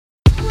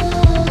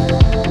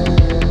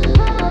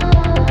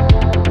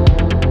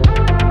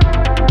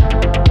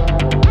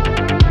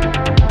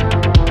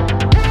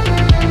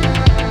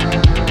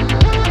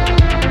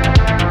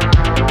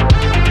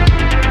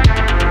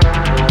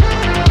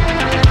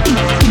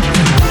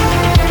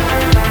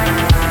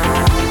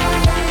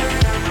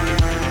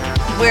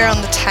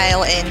on the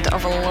tail end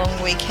of a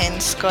long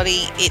weekend,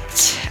 Scotty.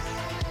 It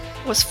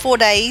was 4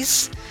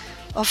 days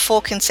of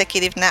 4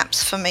 consecutive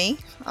naps for me.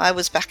 I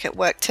was back at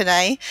work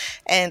today,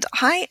 and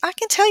I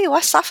can tell you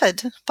I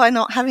suffered by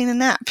not having a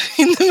nap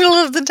in the middle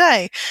of the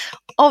day.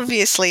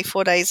 Obviously,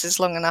 4 days is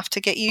long enough to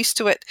get used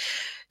to it.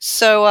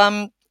 So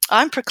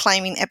I'm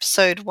proclaiming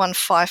episode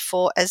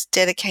 154 as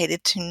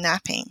dedicated to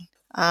napping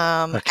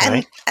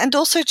and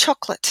also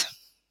chocolate,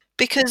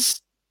 because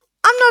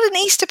I'm not an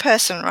Easter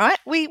person, right?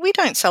 We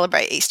don't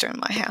celebrate Easter in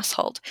my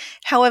household.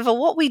 However,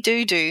 what we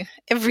do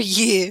every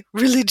year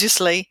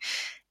religiously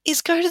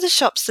is go to the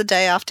shops the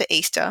day after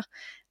Easter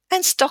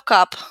and stock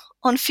up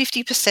on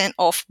 50%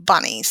 off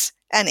bunnies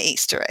and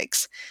Easter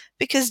eggs,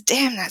 because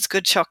damn, that's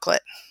good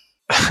chocolate.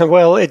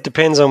 Well, it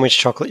depends on which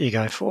chocolate you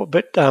go for,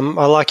 but I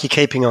like you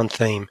keeping on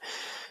theme,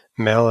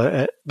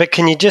 Mel. But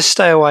can you just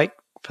stay awake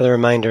for the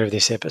remainder of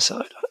this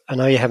episode? I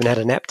know you haven't had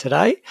a nap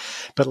today,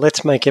 but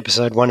let's make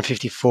episode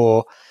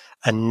 154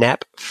 a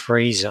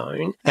nap-free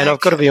zone. And Okay. I've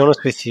got to be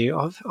honest with you,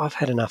 I've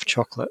had enough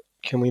chocolate.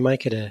 Can we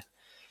make it a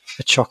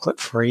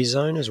chocolate-free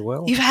zone as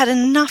well? You've had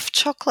enough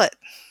chocolate.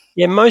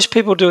 Yeah, most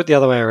people do it the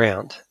other way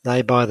around.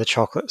 They buy the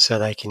chocolate so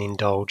they can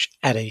indulge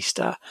at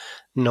Easter,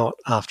 not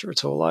after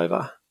it's all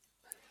over.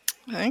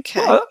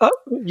 Okay.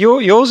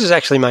 Yours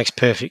actually makes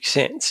perfect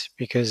sense,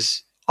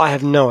 because I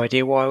have no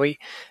idea why we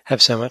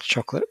have so much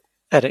chocolate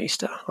at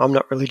Easter. I'm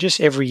not religious.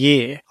 Every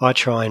year I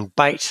try and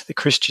bait the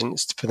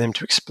Christians for them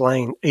to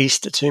explain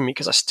Easter to me,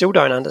 because I still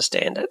don't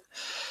understand it.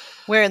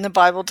 Where in the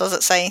Bible does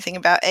it say anything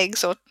about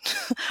eggs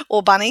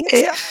or bunnies?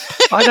 Yeah,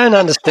 I don't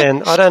understand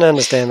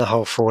the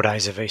whole 4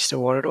 days of Easter,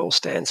 what it all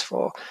stands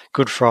for.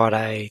 Good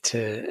Friday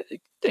to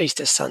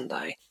Easter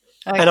Sunday.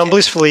 Okay. And I'm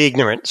blissfully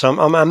ignorant, so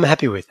I'm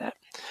happy with that.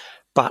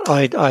 But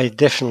I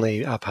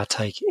definitely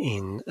partake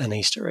in an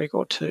Easter egg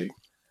or two.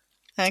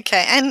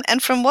 Okay,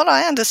 and from what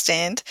I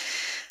understand,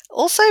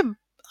 also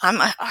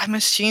I'm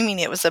assuming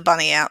it was a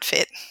bunny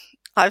outfit.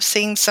 I've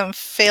seen some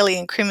fairly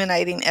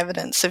incriminating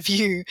evidence of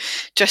you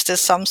dressed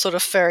as some sort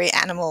of furry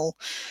animal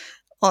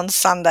on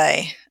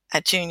Sunday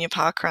at Junior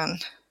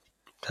Parkrun.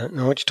 Don't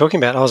know what you're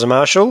talking about. I was a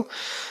marshal.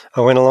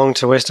 I went along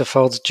to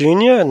Westerfolds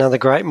Junior, another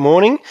great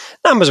morning.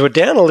 Numbers were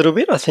down a little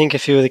bit. I think a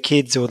few of the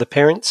kids or the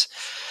parents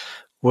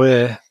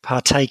were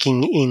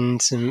partaking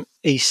in some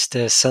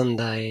Easter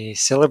Sunday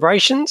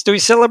celebrations. Do we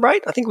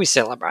celebrate? I think we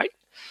celebrate.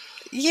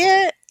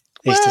 Yeah,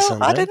 Easter well,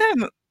 Sunday. I don't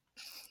know.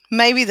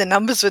 Maybe the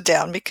numbers were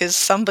down because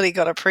somebody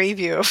got a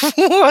preview of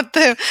what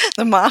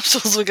the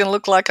marshals were going to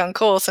look like on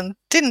course and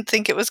didn't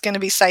think it was going to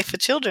be safe for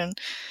children.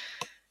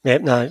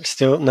 Yep, no,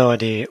 still no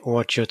idea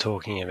what you're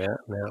talking about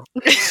now.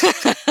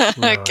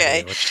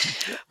 Okay.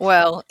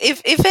 Well,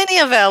 if any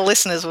of our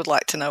listeners would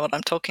like to know what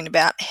I'm talking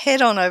about,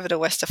 head on over to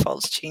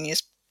Westerfolds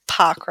Junior's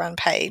Parkrun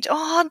page.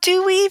 Oh,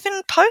 do we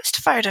even post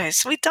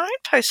photos? We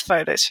don't post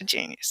photos for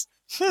juniors.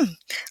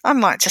 I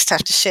might just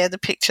have to share the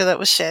picture that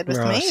was shared with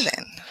me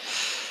then.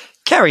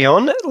 Carry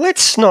on.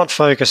 Let's not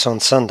focus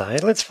on Sunday.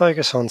 Let's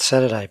focus on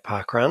Saturday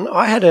Parkrun.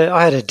 I had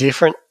a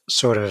different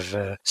sort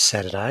of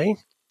Saturday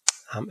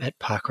at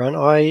Parkrun.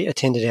 I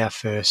attended our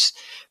first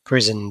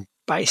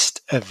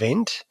prison-based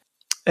event.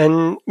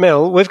 And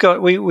Mel, we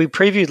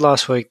previewed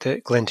last week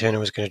that Glen Turner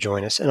was going to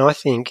join us, and I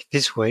think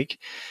this week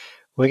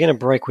we're going to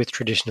break with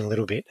tradition a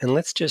little bit, and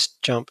let's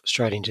just jump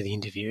straight into the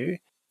interview,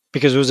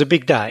 because it was a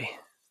big day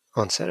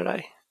on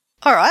Saturday.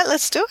 All right,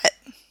 let's do it.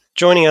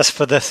 Joining us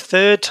for the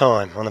third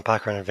time on the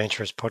Parkrun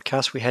Adventurers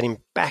podcast, we had him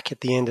back at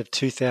the end of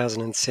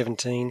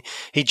 2017.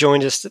 He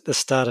joined us at the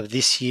start of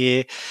this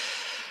year,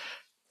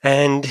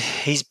 and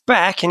he's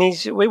back, and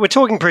we're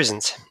talking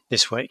prisons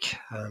this week.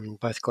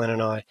 Both Glen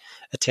and I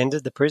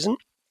attended the prison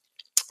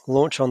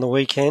launch on the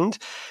weekend,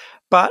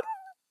 but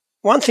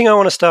one thing I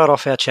want to start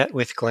off our chat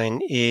with,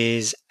 Glen,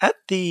 is at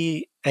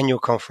the annual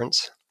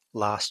conference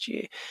last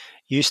year,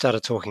 you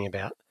started talking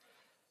about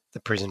the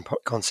prison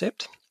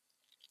concept.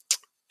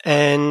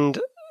 And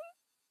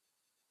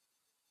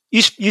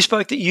you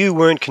spoke that you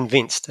weren't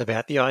convinced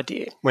about the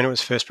idea when it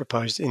was first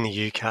proposed in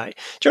the UK.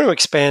 Do you want to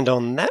expand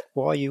on that,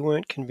 why you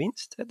weren't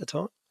convinced at the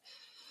time?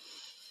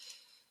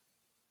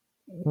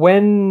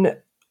 When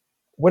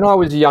I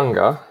was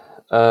younger,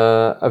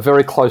 a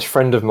very close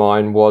friend of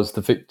mine was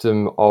the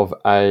victim of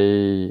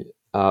a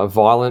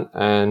violent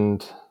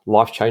and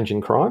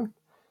life-changing crime,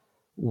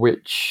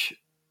 which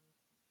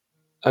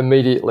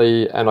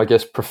immediately and I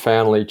guess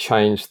profoundly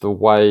changed the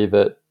way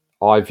that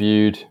I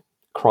viewed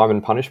crime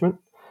and punishment.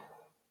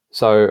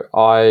 So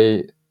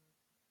I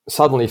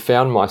suddenly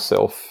found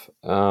myself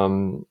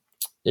in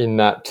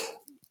that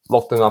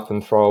lock them up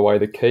and throw away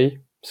the key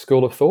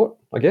school of thought,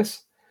 I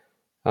guess,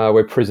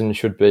 where prison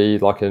should be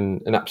like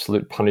an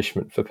absolute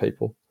punishment for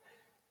people.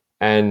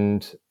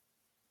 And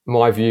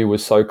my view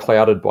was so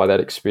clouded by that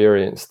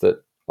experience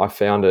that I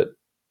found it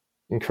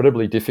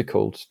incredibly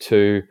difficult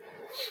to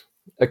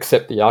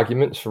accept the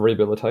arguments for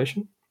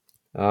rehabilitation.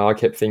 I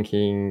kept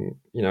thinking,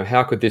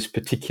 how could this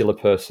particular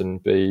person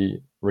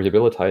be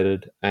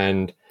rehabilitated,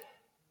 and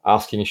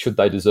asking should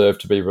they deserve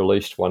to be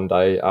released one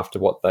day after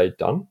what they'd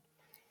done.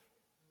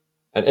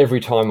 And every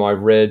time I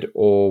read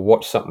or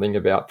watched something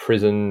about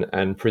prison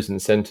and prison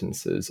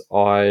sentences,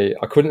 I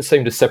couldn't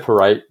seem to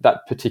separate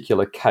that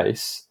particular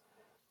case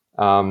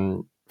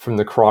from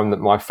the crime that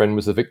my friend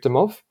was the victim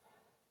of.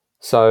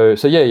 So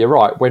yeah, you're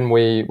right. When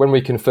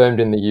we confirmed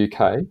in the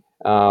UK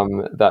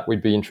that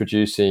we'd be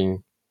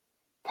introducing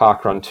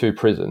parkrun to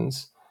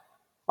prisons,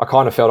 I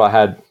kind of felt I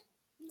had,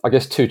 I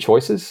guess, two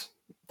choices.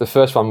 The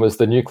first one was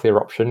the nuclear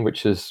option,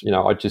 which is,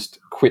 I just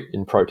quit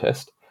in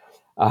protest.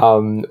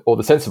 Or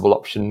the sensible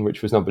option,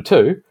 which was number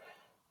two,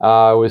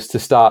 was to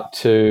start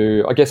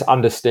to, I guess,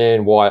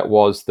 understand why it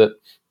was that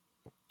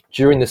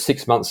during the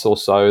 6 months or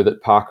so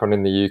that parkrun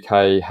in the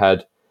UK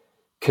had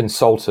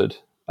consulted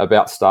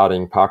about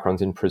starting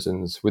parkruns in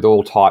prisons with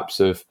all types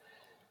of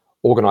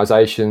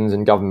organisations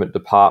and government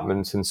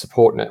departments and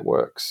support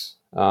networks.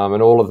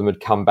 And all of them had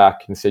come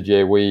back and said,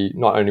 yeah, we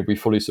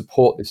fully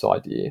support this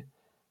idea,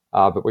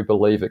 but we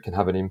believe it can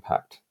have an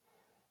impact.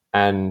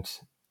 And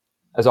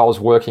as I was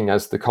working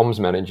as the comms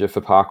manager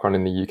for parkrun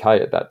in the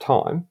UK at that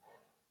time,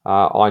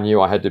 I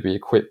knew I had to be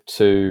equipped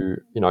to,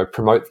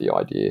 promote the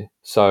idea.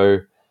 So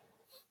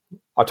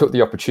I took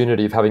the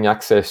opportunity of having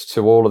access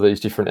to all of these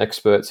different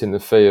experts in the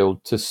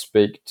field to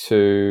speak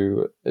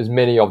to as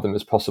many of them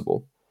as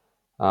possible,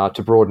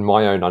 to broaden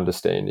my own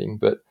understanding,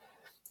 but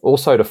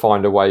also to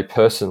find a way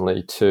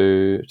personally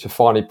to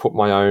finally put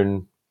my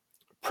own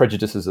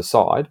prejudices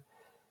aside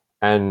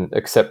and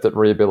accept that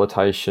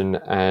rehabilitation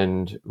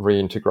and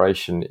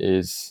reintegration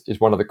is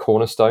one of the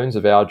cornerstones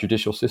of our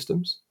judicial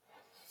systems.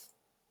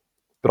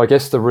 But I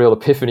guess the real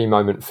epiphany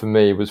moment for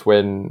me was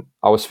when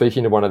I was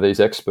speaking to one of these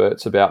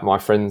experts about my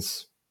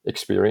friend's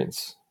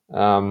experience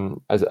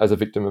as a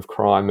victim of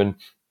crime.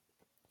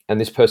 And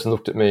this person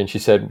looked at me and she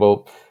said,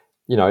 well,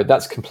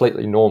 that's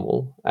completely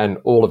normal. And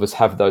all of us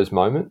have those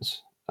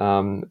moments.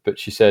 But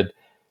she said,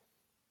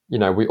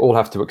 we all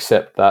have to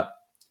accept that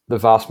the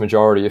vast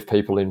majority of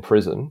people in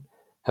prison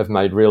have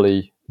made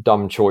really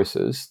dumb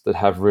choices that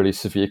have really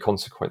severe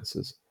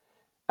consequences.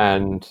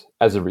 And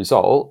as a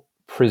result,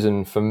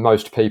 prison for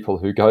most people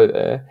who go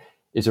there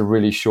is a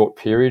really short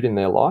period in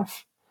their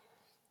life.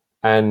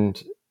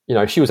 And,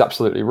 she was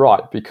absolutely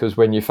right, because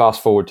when you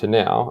fast forward to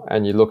now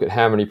and you look at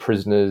how many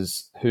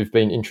prisoners who've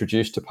been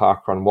introduced to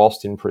parkrun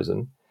whilst in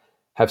prison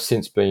have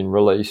since been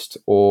released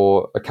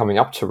or are coming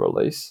up to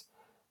release,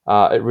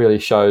 it really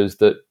shows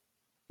that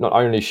not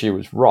only she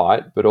was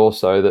right, but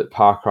also that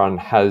parkrun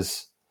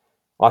has,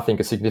 I think,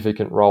 a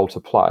significant role to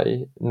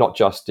play, not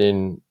just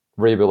in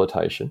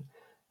rehabilitation,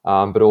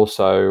 but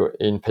also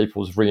in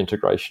people's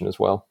reintegration as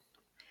well.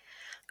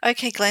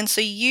 Okay, Glenn, so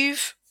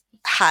you've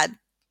had,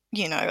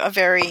 a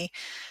very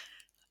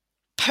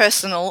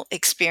personal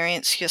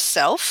experience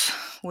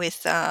yourself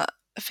with a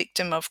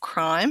victim of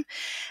crime.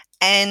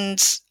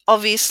 And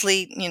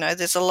obviously,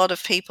 there's a lot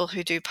of people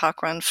who do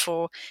parkrun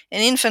for an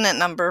infinite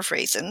number of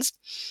reasons.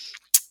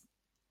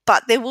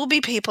 But there will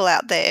be people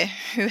out there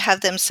who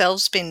have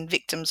themselves been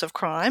victims of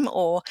crime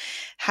or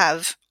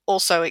have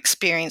also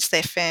experienced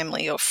their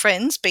family or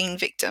friends being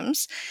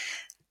victims.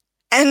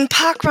 And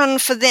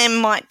parkrun for them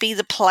might be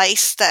the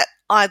place that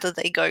either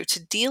they go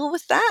to deal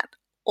with that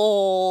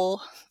or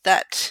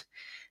that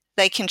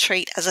they can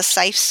treat as a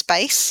safe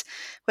space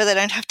where they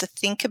don't have to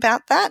think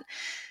about that.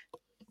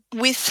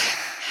 With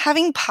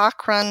having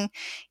parkrun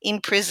in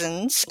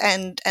prisons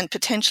and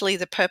potentially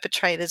the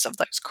perpetrators of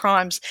those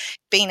crimes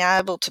being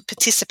able to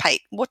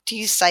participate, what do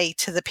you say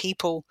to the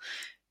people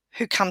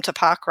who come to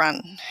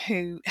parkrun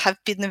who have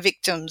been the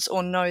victims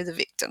or know the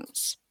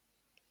victims?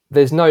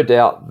 There's no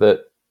doubt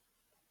that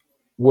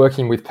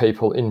working with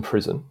people in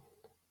prison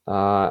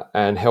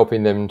and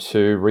helping them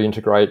to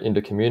reintegrate into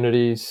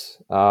communities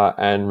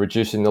and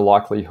reducing the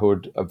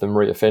likelihood of them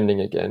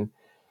reoffending again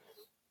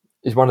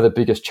is one of the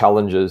biggest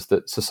challenges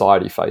that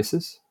society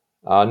faces,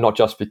 not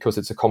just because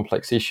it's a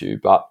complex issue,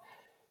 but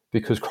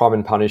because crime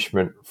and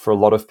punishment for a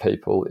lot of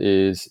people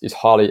is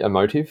highly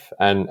emotive,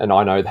 and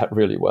I know that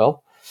really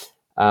well.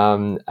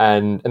 And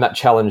that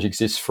challenge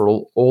exists for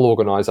all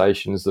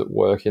organisations that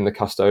work in the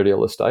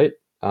custodial estate,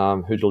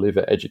 who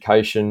deliver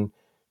education,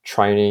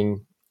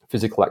 training,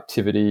 physical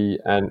activity,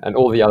 and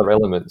all the other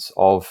elements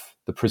of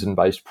the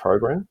prison-based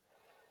program.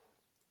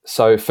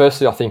 So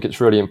firstly, I think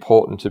it's really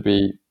important to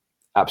be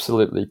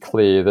absolutely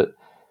clear that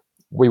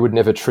we would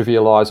never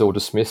trivialise or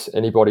dismiss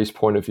anybody's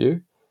point of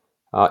view,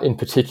 in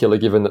particular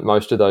given that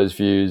most of those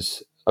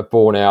views are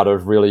born out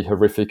of really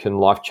horrific and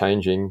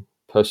life-changing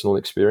personal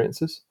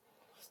experiences.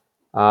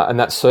 And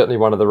that's certainly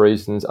one of the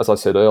reasons, as I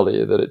said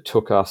earlier, that it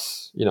took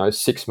us,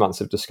 6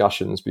 months of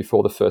discussions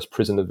before the first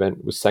prison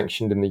event was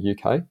sanctioned in the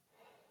UK.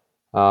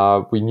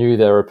 We knew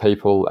there are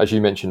people, as you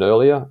mentioned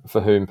earlier,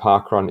 for whom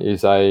parkrun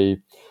is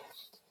a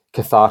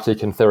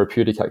cathartic and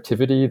therapeutic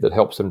activity that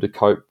helps them to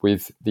cope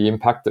with the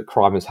impact that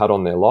crime has had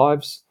on their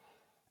lives.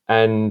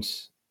 And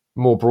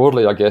more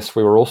broadly, I guess,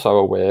 we were also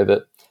aware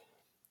that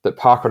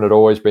parkrun had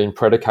always been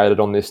predicated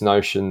on this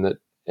notion that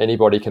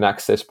anybody can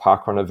access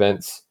parkrun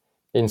events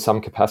in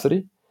some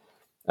capacity.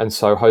 And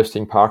so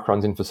hosting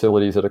parkruns in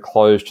facilities that are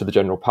closed to the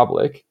general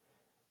public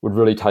would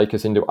really take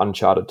us into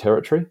uncharted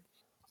territory.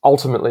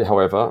 Ultimately,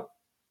 however,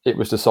 it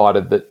was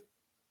decided that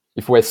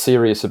if we're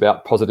serious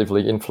about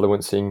positively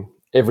influencing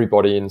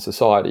everybody in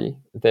society,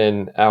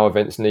 then our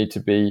events need to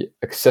be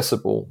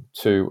accessible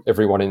to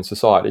everyone in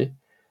society,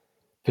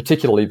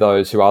 particularly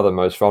those who are the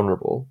most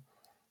vulnerable,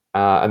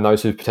 and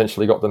those who've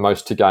potentially got the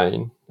most to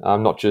gain,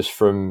 not just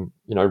from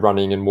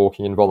running and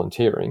walking and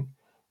volunteering,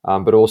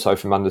 but also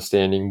from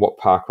understanding what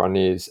parkrun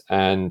is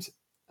and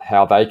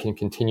how they can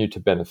continue to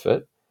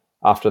benefit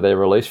after they're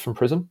released from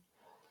prison.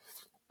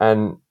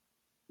 And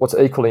what's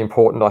equally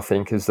important, I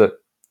think, is that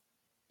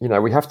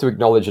we have to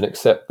acknowledge and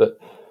accept that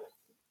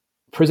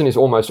prison is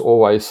almost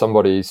always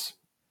somebody's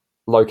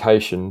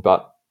location,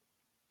 but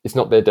it's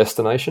not their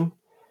destination,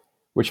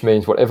 which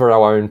means whatever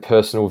our own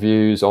personal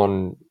views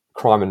on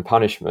crime and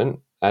punishment,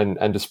 and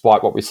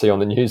despite what we see on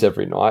the news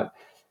every night,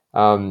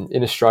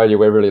 in Australia,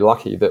 we're really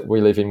lucky that we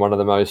live in one of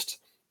the most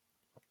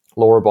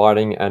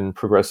law-abiding and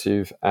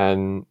progressive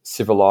and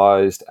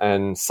civilised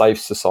and safe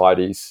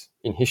societies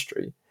in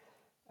history.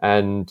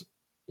 And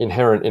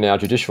inherent in our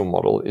judicial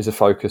model is a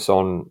focus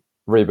on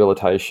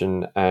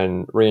rehabilitation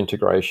and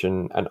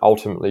reintegration and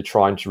ultimately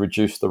trying to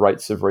reduce the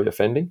rates of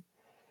reoffending.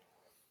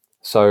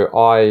 So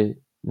I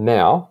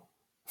now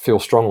feel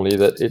strongly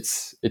that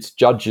it's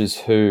judges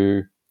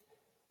who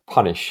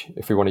punish,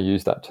 if we want to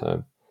use that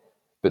term,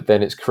 but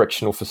then it's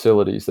correctional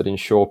facilities that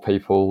ensure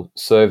people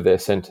serve their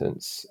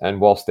sentence, and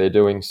whilst they're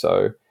doing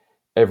so,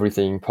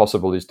 everything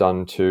possible is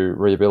done to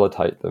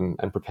rehabilitate them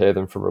and prepare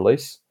them for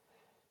release,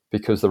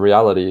 because the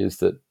reality is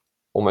that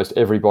almost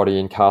everybody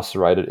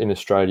incarcerated in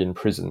Australian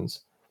prisons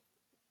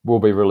will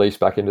be released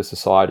back into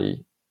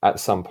society at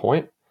some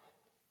point.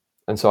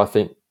 And so I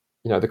think,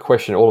 the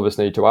question all of us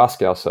need to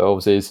ask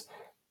ourselves is,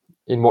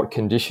 in what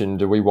condition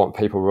do we want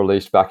people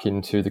released back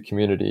into the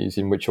communities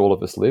in which all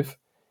of us live?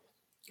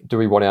 Do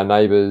we want our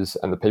neighbours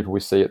and the people we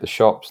see at the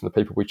shops and the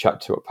people we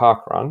chat to at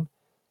parkrun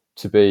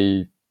to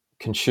be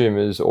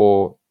consumers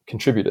or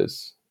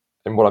contributors?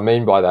 And what I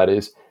mean by that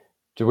is,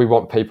 do we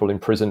want people in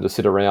prison to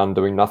sit around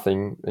doing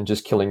nothing and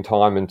just killing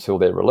time until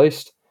they're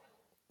released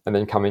and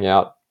then coming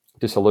out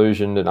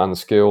disillusioned and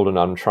unskilled and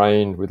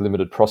untrained with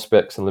limited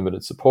prospects and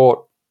limited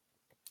support,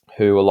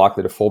 who are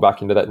likely to fall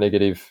back into that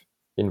negative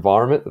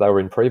environment that they were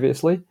in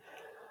previously?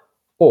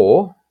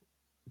 Or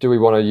do we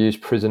want to use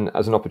prison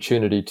as an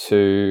opportunity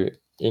to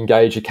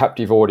engage a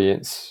captive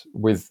audience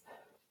with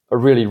a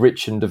really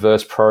rich and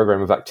diverse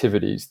program of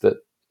activities that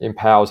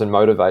empowers and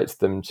motivates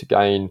them to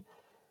gain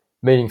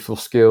meaningful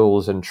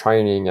skills and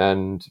training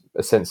and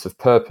a sense of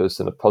purpose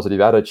and a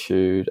positive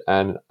attitude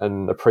and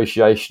an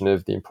appreciation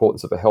of the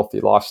importance of a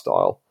healthy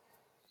lifestyle,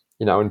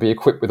 and be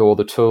equipped with all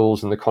the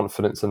tools and the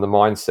confidence and the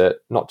mindset,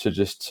 not to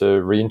just to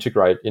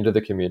reintegrate into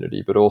the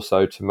community, but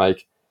also to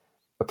make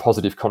a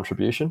positive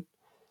contribution.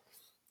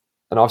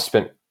 And I've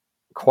spent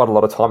quite a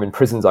lot of time in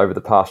prisons over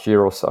the past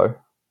year or so.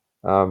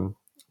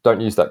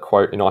 Don't use that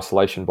quote in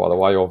isolation, by the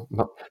way, or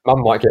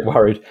mum might get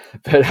worried.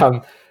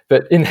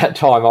 But in that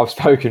time, I've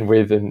spoken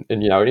with and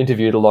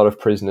interviewed a lot of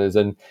prisoners,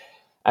 and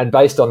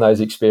based on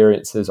those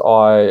experiences,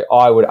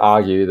 I would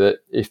argue that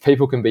if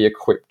people can be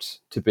equipped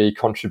to be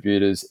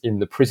contributors in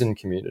the prison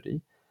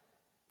community,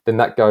 then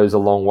that goes a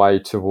long way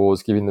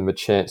towards giving them a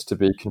chance to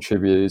be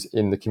contributors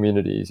in the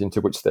communities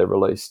into which they're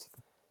released.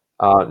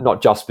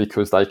 Not just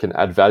because they can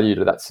add value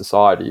to that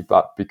society,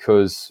 but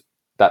because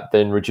that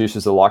then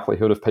reduces the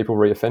likelihood of people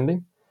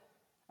reoffending.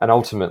 And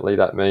ultimately,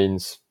 that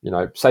means,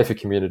 safer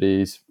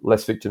communities,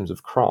 less victims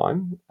of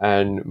crime,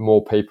 and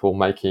more people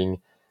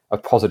making a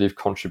positive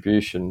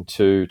contribution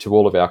to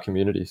all of our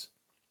communities.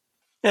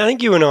 Now, I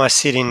think you and I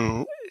sit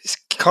in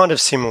kind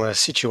of similar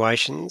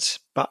situations,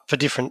 but for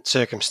different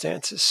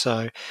circumstances.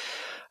 So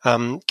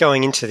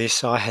going into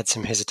this, I had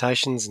some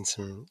hesitations and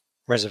some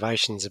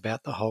reservations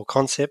about the whole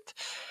concept.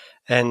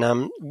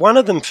 And one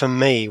of them for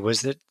me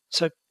was that,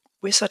 so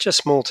we're such a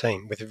small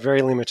team with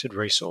very limited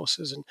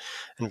resources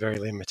and very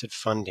limited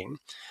funding.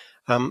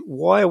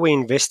 Why are we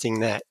investing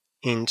that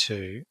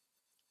into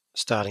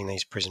starting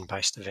these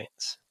prison-based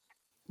events?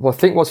 Well, I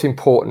think what's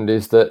important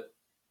is that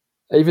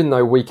even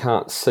though we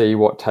can't see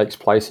what takes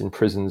place in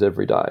prisons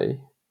every day,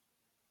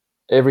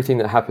 everything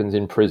that happens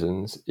in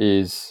prisons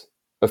is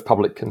of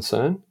public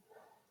concern.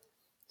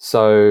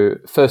 So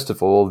first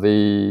of all,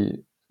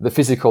 the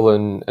physical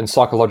and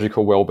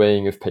psychological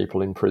well-being of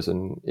people in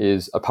prison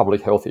is a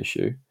public health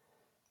issue,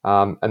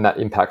 and that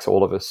impacts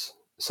all of us.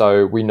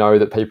 So we know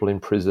that people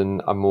in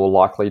prison are more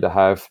likely to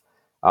have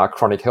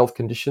chronic health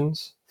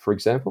conditions, for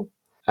example.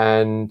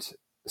 And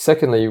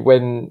secondly,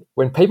 when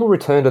people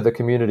return to the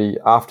community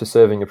after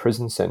serving a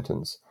prison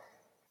sentence,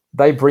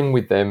 they bring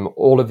with them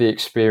all of the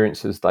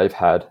experiences they've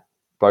had,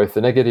 both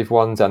the negative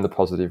ones and the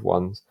positive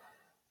ones.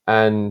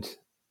 And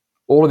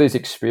all of these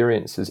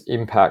experiences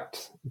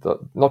impact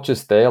not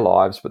just their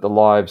lives, but the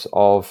lives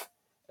of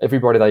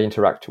everybody they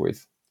interact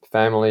with: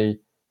 family,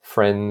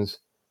 friends,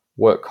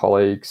 work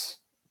colleagues,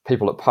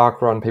 people at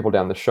parkrun, people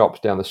down the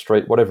shops, down the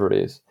street, whatever it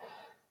is.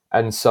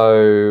 And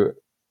so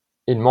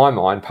in my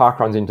mind,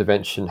 parkrun's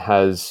intervention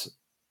has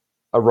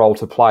a role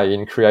to play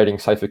in creating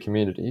safer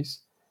communities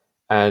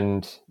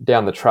and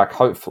down the track,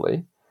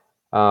 hopefully,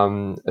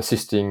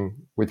 assisting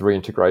with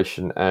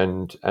reintegration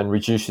and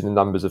reducing the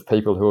numbers of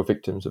people who are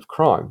victims of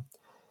crime.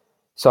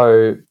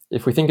 So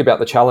if we think about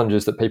the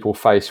challenges that people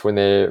face when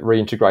they're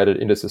reintegrated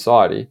into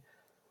society,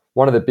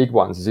 one of the big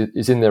ones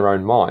is in their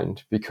own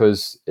mind,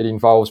 because it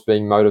involves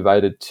being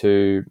motivated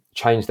to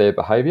change their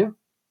behaviour.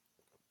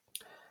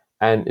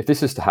 And if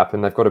this is to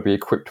happen, they've got to be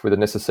equipped with the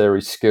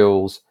necessary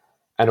skills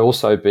and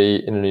also be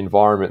in an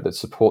environment that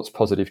supports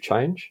positive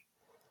change.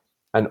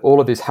 And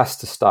all of this has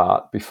to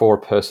start before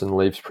a person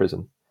leaves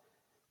prison,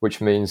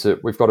 which means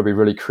that we've got to be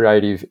really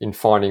creative in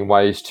finding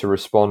ways to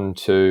respond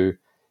to,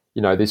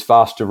 this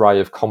vast array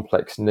of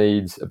complex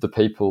needs of the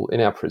people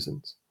in our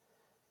prisons.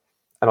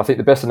 And I think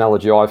the best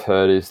analogy I've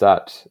heard is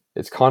that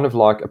it's kind of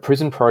like a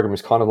prison program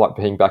is kind of like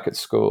being back at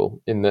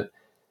school, in that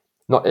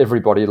not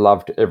everybody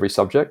loved every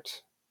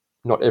subject.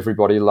 Not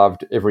everybody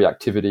loved every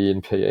activity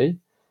in PE.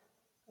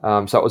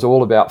 So it was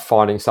all about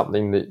finding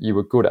something that you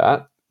were good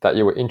at, that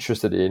you were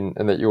interested in,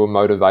 and that you were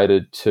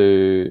motivated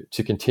to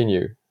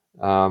continue.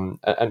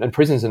 And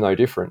prisons are no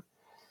different.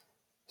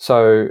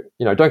 So,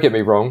 don't get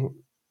me wrong.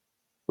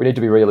 We need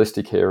to be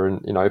realistic here.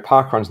 And,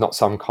 parkrun's not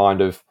some kind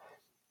of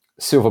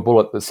silver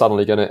bullet that's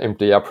suddenly going to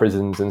empty our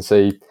prisons and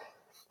see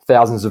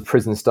thousands of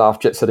prison staff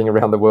jet setting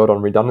around the world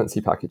on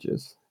redundancy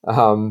packages.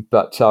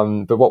 But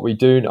what we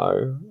do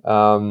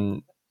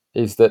know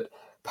is that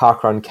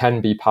parkrun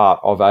can be part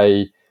of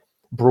a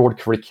broad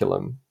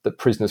curriculum that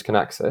prisoners can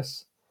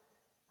access,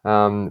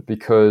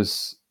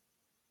 because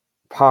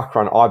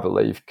parkrun, I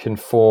believe, can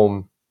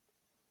form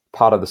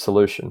part of the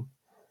solution.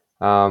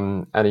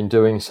 And in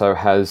doing so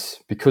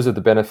has, because of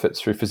the benefits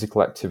through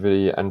physical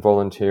activity and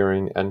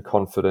volunteering and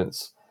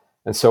confidence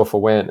and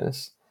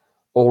self-awareness,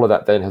 all of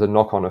that then has a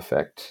knock-on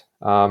effect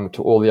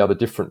to all the other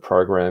different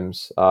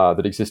programs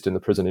that exist in the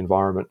prison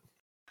environment.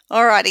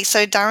 Alrighty,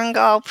 so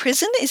Dhurringile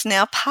Prison is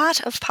now part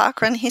of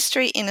parkrun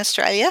history in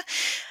Australia.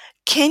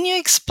 Can you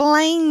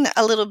explain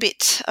a little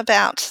bit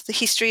about the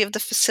history of the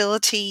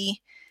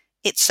facility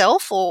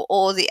itself,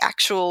 or the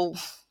actual,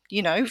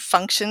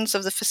 functions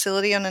of the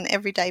facility on an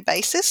everyday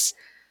basis?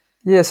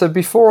 Yeah, so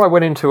before I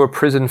went into a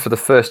prison for the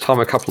first time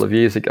a couple of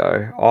years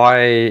ago,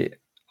 I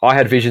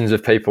had visions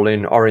of people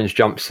in orange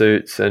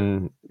jumpsuits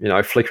and,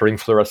 flickering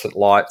fluorescent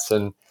lights.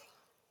 And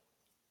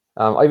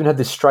I even had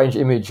this strange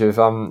image of,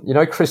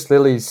 Chris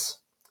Lilly's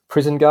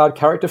prison guard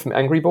character from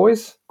Angry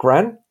Boys,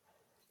 Gran.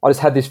 I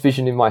just had this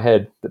vision in my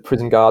head that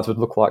prison guards would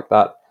look like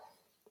that.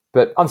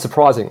 But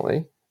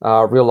unsurprisingly,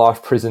 real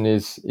life prison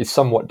is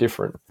somewhat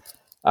different.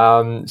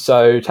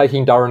 So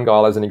taking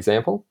Dhurringile as an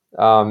example,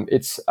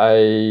 it's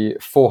a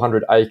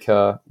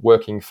 400-acre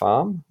working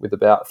farm with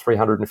about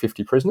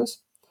 350 prisoners.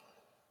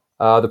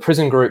 The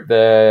prison group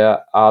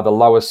there are the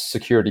lowest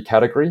security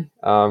category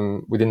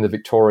within the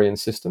Victorian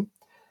system.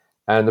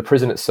 And the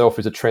prison itself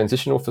is a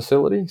transitional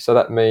facility. So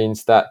that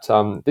means that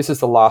this is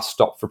the last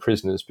stop for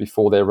prisoners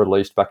before they're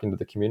released back into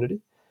the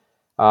community.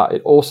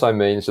 It also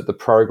means that the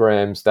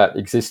programs that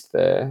exist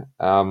there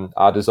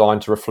are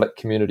designed to reflect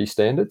community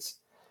standards.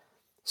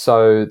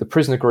 So the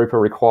prisoner group are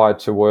required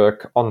to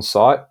work on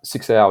site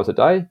 6 hours a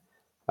day,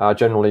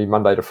 generally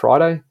Monday to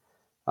Friday.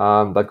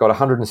 They've got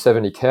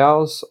 170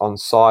 cows on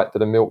site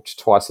that are milked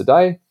twice a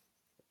day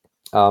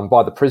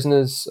by the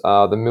prisoners.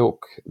 The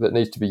milk that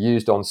needs to be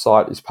used on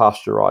site is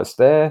pasteurised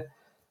there,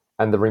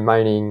 and the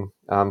remaining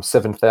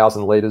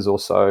 7,000 litres or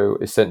so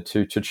is sent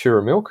to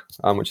Tatura Milk,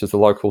 which is the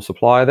local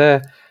supplier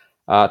there.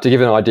 To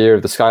give an idea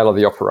of the scale of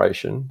the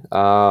operation,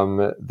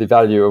 the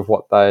value of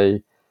what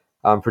they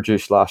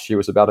produced last year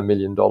was about $1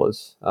 million.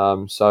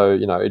 So,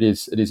 it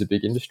is a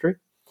big industry.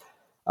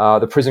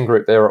 The prison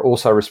group there are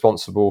also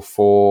responsible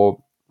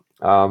for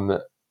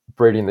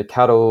breeding the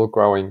cattle,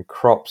 growing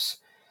crops,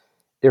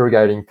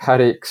 irrigating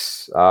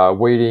paddocks,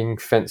 weeding,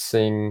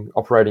 fencing,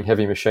 operating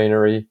heavy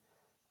machinery.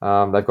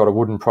 They've got a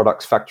wooden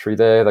products factory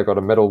there. They've got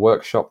a metal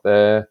workshop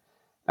there.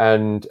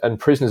 And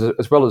prisoners,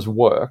 as well as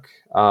work,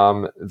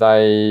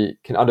 they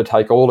can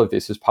undertake all of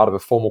this as part of a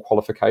formal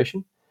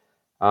qualification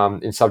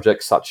in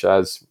subjects such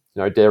as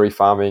dairy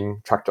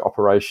farming, tractor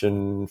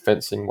operation,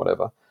 fencing,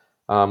 whatever,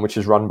 which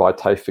is run by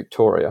TAFE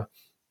Victoria.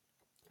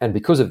 And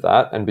because of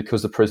that, and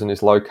because the prison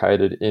is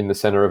located in the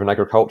centre of an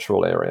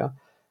agricultural area,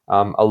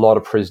 a lot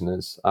of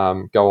prisoners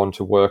go on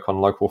to work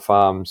on local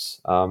farms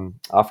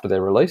after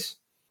their release.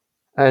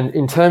 And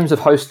in terms of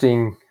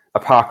hosting a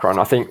parkrun,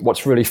 I think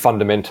what's really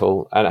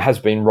fundamental, and it has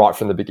been right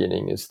from the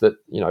beginning, is that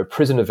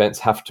prison events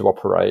have to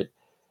operate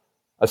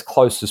as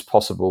close as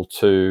possible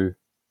to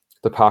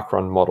the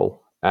parkrun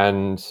model.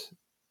 And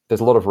there's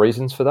a lot of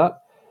reasons for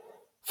that.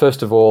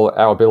 First of all,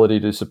 our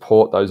ability to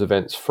support those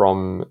events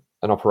from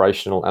an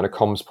operational and a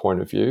comms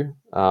point of view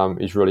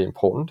is really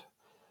important.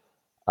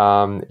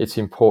 It's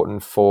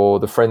important for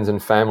the friends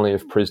and family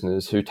of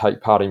prisoners who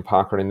take part in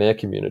parkrun in their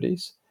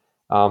communities,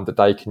 that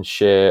they can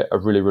share a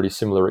really, really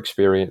similar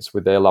experience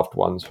with their loved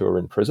ones who are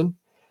in prison.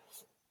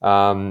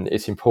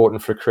 It's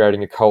important for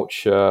creating a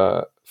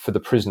culture for the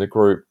prisoner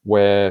group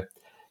where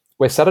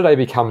Saturday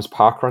becomes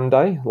parkrun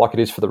day, like it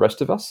is for the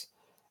rest of us,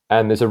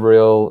 and there's a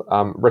real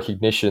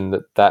recognition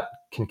that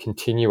can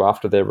continue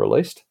after they're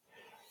released.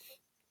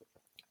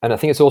 And I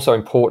think it's also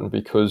important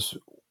because,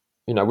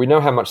 we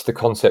know how much the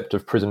concept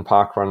of prison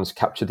parkruns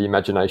capture the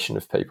imagination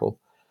of people,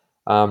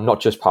 not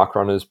just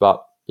parkrunners,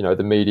 but,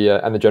 the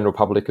media and the general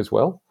public as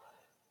well.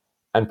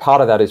 And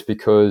part of that is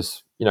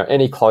because,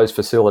 any closed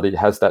facility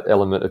has that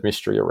element of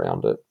mystery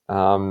around it.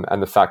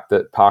 And the fact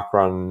that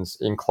parkruns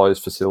in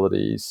closed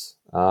facilities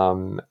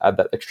add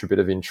that extra bit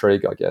of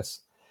intrigue, I guess.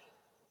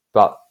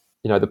 But,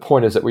 the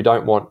point is that we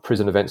don't want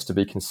prison events to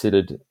be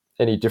considered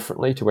any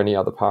differently to any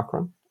other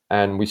parkrun.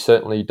 And we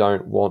certainly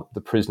don't want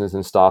the prisoners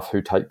and staff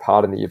who take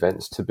part in the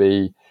events to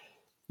be,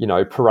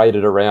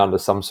 paraded around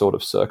as some sort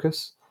of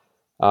circus.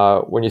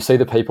 When you see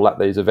the people at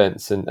these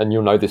events, and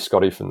you'll know this,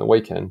 Scotty, from the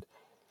weekend,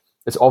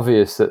 it's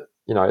obvious that,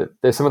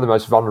 they're some of the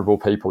most vulnerable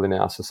people in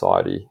our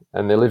society,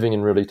 and they're living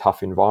in really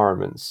tough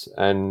environments.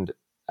 And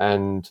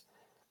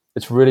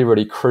it's really,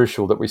 really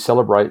crucial that we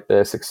celebrate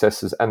their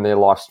successes and their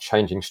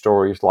life-changing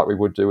stories like we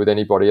would do with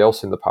anybody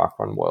else in the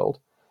parkrun world.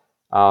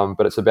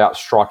 But it's about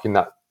striking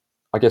that,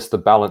 I guess, the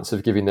balance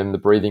of giving them the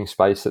breathing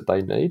space that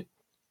they need.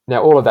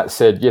 Now, all of that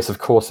said, yes, of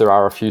course, there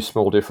are a few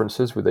small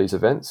differences with these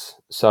events.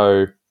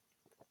 So,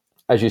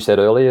 as you said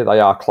earlier, they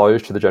are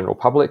closed to the general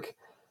public.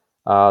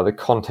 The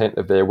content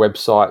of their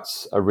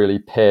websites are really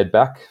pared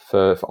back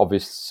for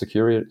obvious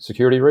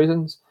security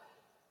reasons.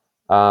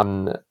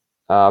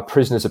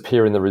 Prisoners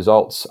appear in the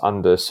results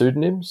under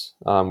pseudonyms,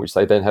 which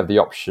they then have the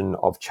option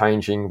of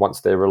changing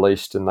once they're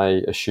released and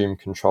they assume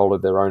control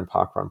of their own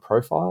parkrun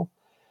profile.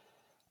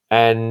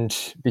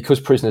 And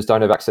because prisoners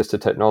don't have access to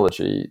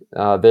technology,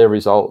 their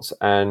results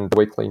and the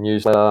weekly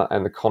newsletter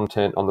and the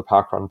content on the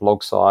parkrun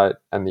blog site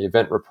and the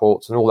event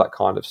reports and all that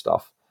kind of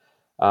stuff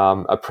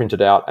are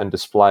printed out and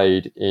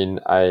displayed in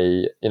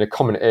a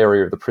common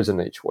area of the prison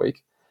each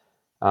week,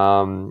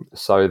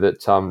 so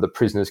that the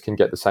prisoners can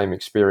get the same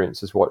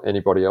experience as what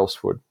anybody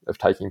else would of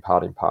taking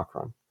part in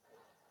parkrun.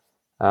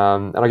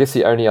 And I guess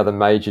the only other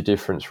major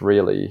difference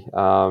really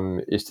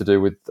is to do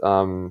with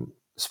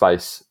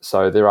space.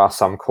 So there are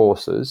some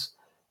courses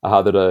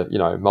that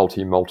are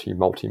multi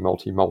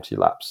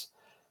laps,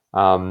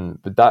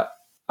 but that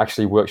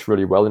actually works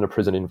really well in a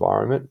prison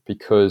environment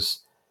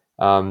because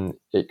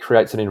it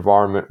creates an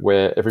environment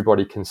where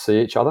everybody can see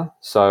each other.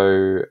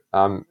 So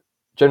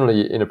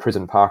generally in a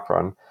prison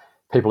parkrun,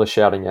 people are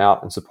shouting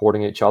out and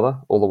supporting each other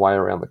all the way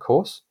around the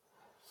course.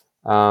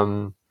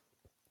 And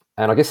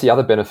I guess the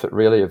other benefit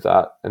really of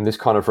that, and this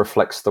kind of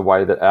reflects the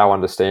way that our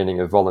understanding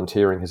of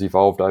volunteering has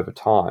evolved over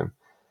time.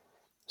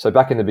 So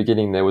back in the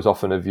beginning, there was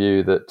often a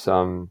view that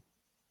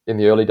in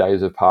the early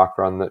days of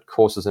parkrun, that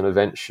courses and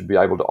events should be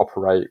able to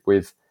operate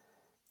with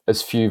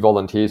as few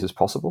volunteers as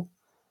possible.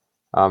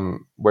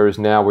 Whereas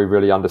now we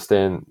really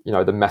understand,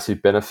 the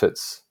massive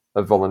benefits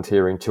of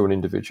volunteering to an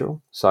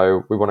individual.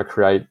 So we want to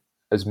create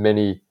as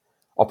many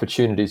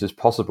opportunities as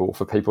possible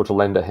for people to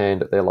lend a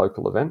hand at their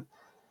local event.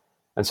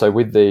 And so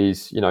with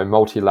these,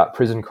 multi-lap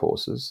prison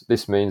courses,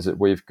 this means that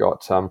we've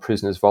got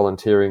prisoners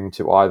volunteering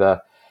to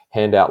either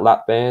hand out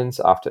lap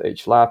bands after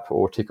each lap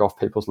or tick off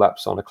people's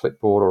laps on a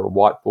clipboard or a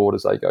whiteboard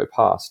as they go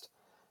past.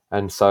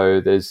 And so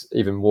there's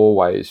even more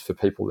ways for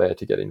people there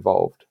to get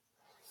involved.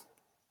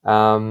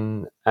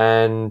 And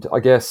I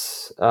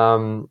guess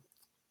one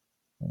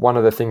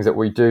of the things that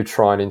we do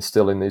try and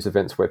instill in these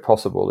events where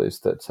possible is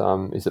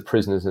that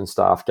prisoners and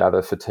staff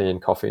gather for tea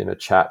and coffee and a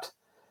chat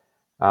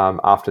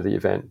after the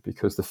event,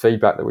 because the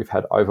feedback that we've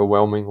had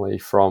overwhelmingly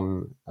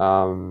from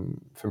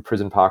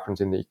prison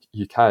parkruns in the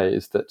UK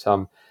is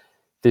that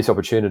this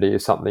opportunity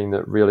is something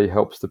that really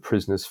helps the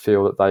prisoners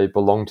feel that they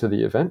belong to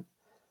the event,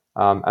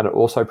 and it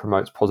also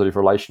promotes positive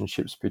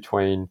relationships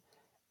between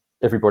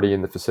everybody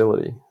in the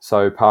facility.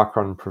 So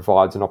parkrun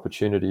provides an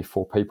opportunity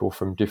for people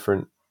from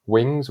different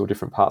wings or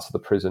different parts of the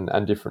prison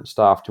and different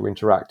staff to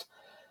interact,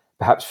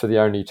 perhaps for the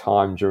only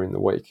time during the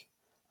week.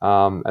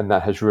 And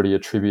that has really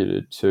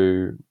attributed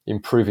to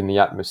improving the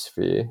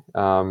atmosphere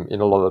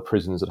in a lot of the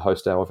prisons that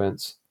host our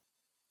events.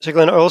 So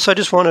Glenn, I also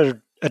just wanted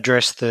to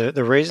address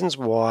the reasons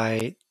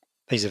why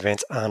these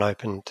events aren't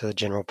open to the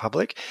general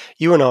public.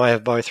 You and I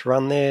have both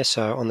run there.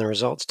 So on the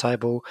results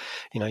table,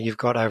 you've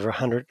got over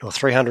 100 or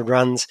 300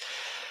 runs.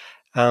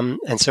 And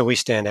so we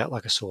stand out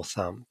like a sore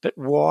thumb. But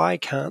why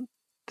can't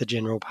the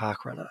general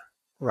park runner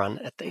run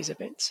at these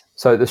events?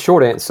 So the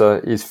short answer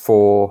is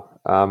for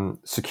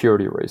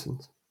security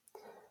reasons.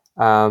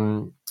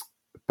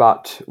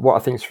 But what I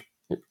think is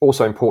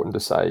also important to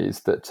say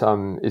is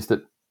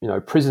that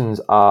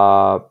prisons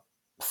are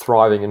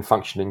thriving and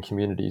functioning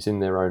communities in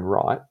their own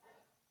right.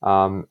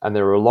 And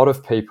there are a lot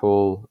of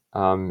people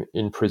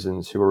in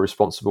prisons who are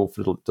responsible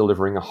for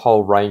delivering a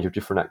whole range of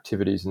different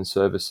activities and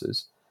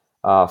services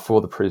for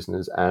the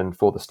prisoners and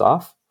for the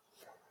staff.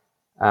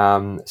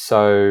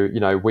 So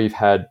we've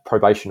had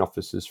probation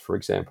officers, for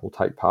example,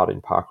 take part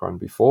in parkrun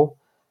before.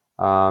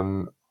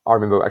 I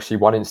remember actually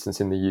one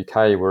instance in the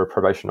UK where a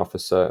probation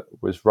officer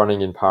was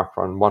running in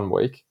parkrun one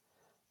week,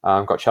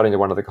 got chatting to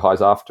one of the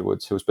guys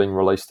afterwards who was being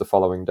released the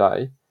following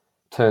day.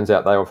 Turns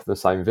out they were from the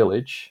same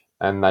village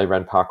and they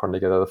ran parkrun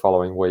together the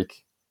following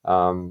week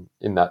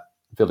in that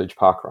village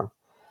parkrun.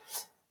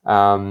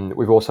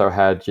 We've also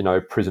had,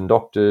 prison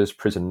doctors,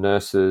 prison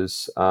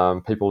nurses,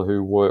 people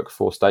who work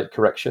for state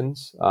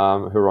corrections who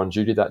are on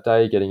duty that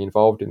day getting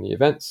involved in the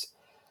events.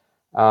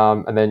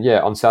 And then,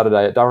 on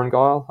Saturday at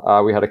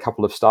Dhurringile, we had a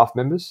couple of staff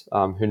members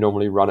who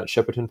normally run at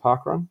Shepparton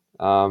Parkrun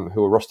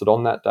who were rostered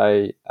on that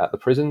day at the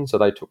prison, so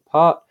they took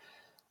part.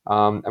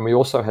 And we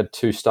also had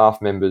 2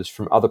 staff members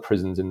from other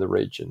prisons in the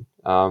region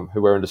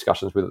who we're in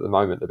discussions with at the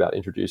moment about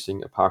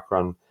introducing a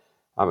parkrun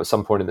at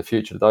some point in the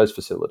future to those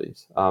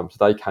facilities. So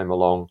they came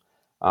along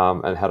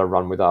and had a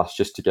run with us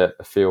just to get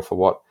a feel for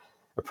what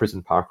a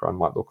prison parkrun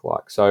might look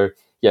like. So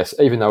yes,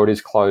 even though it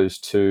is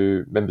closed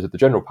to members of the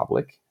general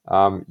public,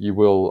 you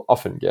will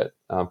often get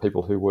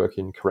people who work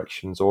in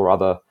corrections or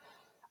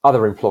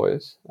other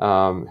employers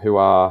who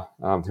are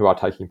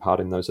taking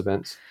part in those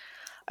events.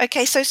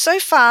 Okay, so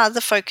far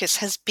the focus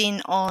has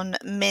been on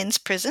men's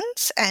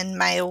prisons and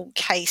male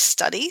case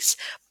studies,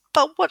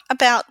 but what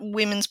about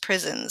women's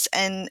prisons,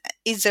 and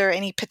is there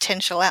any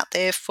potential out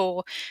there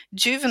for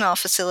juvenile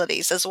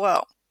facilities as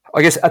well?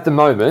 I guess at the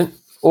moment,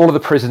 all of the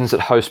prisons that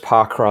host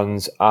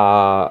parkruns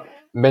are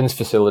men's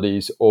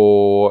facilities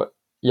or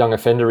young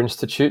offender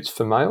institutes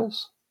for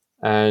males,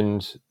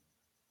 and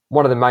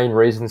one of the main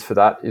reasons for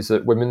that is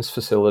that women's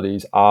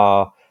facilities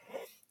are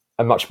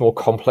a much more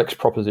complex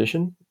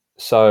proposition.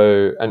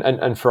 So,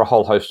 and for a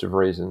whole host of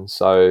reasons.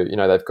 So,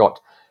 they've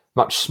got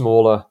much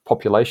smaller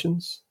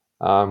populations,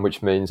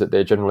 which means that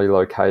they're generally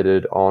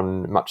located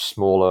on much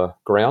smaller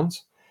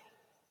grounds.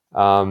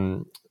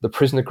 The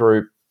prisoner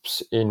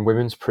groups in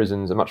women's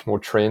prisons are much more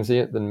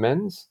transient than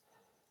men's.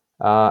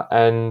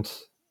 And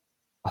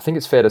I think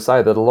it's fair to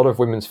say that a lot of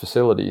women's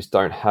facilities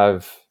don't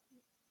have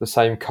the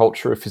same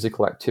culture of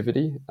physical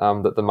activity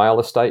that the male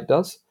estate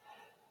does.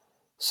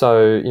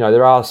 So,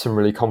 there are some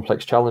really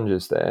complex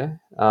challenges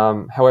there.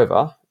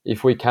 However,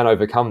 if we can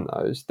overcome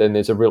those, then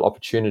there's a real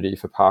opportunity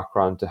for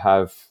parkrun to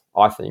have,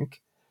 I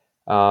think,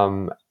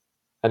 an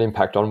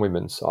impact on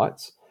women's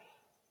sites.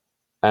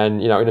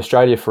 And, in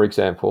Australia, for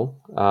example,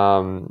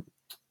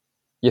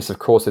 yes, of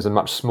course, there's a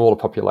much smaller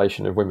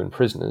population of women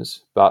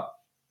prisoners, but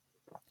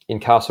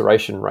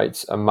incarceration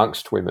rates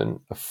amongst women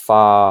are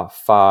far,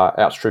 far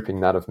outstripping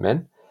that of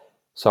men.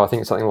 So I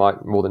think it's something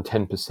like more than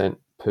 10%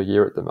 per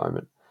year at the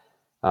moment.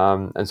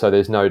 And so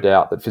there's no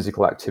doubt that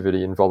physical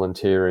activity and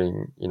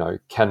volunteering,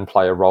 can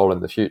play a role in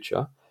the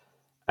future.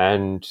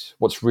 And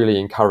what's really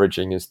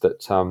encouraging is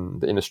that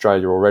in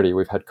Australia already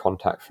we've had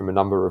contact from a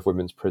number of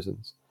women's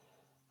prisons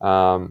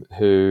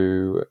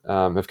who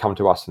have come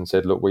to us and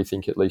said, look, we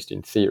think at least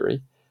in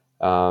theory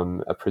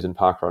a prison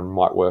parkrun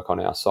might work on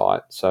our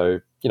site.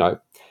 So,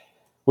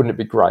 wouldn't it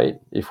be great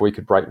if we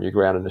could break new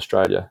ground in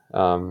Australia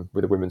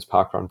with a women's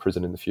parkrun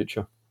prison in the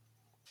future?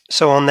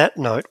 So on that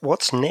note,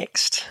 what's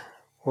next?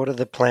 What are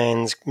the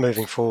plans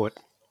moving forward?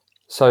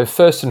 So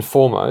first and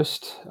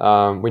foremost,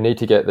 we need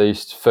to get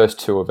these first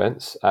 2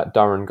 events at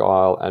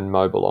Dhurringile and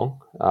Mobilong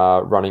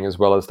running as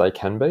well as they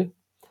can be.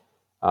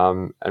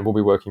 And we'll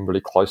be working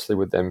really closely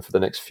with them for the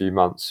next few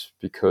months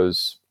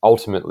because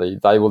ultimately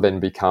they will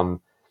then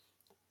become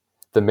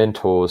the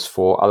mentors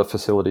for other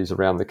facilities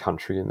around the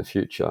country in the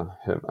future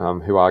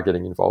who are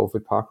getting involved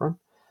with parkrun.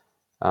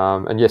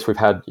 And yes, we've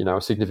had a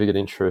significant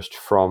interest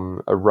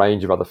from a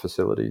range of other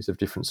facilities of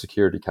different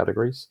security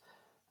categories.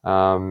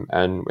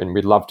 And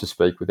we'd love to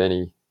speak with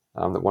any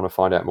that want to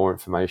find out more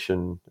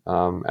information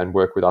and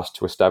work with us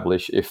to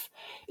establish if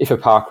a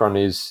parkrun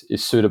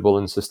is suitable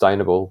and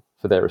sustainable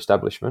for their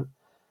establishment.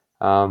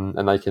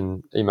 And they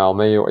can email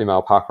me or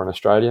email Parkrun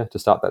Australia to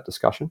start that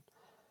discussion.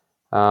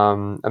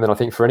 And then I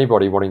think for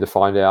anybody wanting to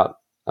find out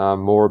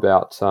more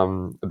about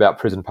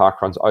prison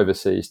parkruns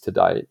overseas to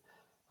date,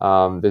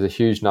 there's a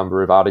huge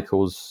number of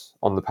articles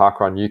on the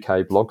Parkrun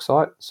UK blog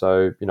site.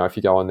 So, if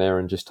you go on there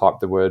and just type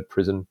the word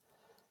prison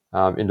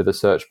into the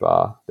search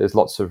bar, there's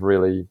lots of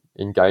really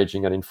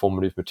engaging and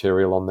informative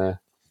material on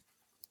there.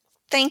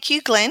 Thank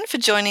you, Glen, for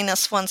joining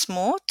us once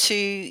more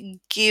to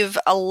give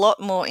a lot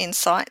more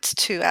insights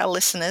to our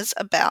listeners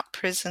about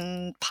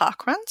prison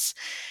parkruns.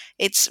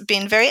 It's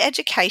been very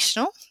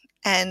educational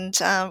and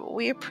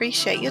we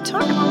appreciate your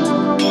time.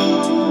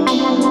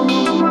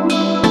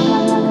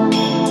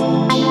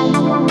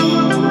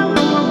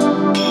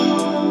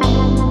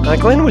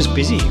 Glen was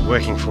busy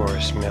working for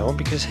us, Mel,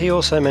 because he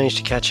also managed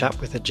to catch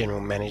up with the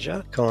general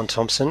manager, Colin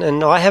Thompson,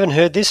 and I haven't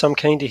heard this. I'm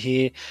keen to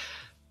hear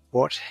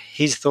what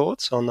his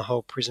thoughts on the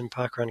whole prison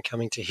parkrun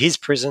coming to his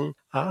prison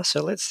are.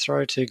 So let's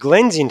throw to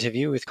Glen's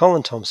interview with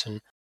Colin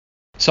Thompson.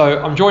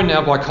 So I'm joined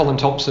now by Colin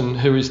Thompson,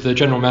 who is the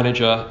general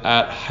manager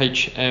at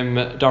HM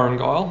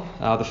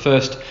Dhurringile, the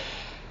first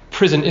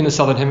prison in the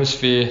Southern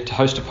Hemisphere to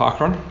host a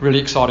parkrun. Really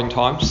exciting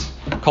times.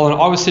 Colin,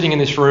 I was sitting in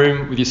this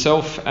room with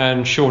yourself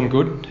and Sean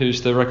Good,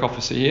 who's the rec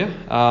officer here,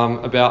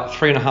 about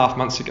 3.5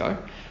 months ago.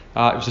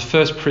 It was the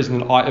first prison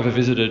that I ever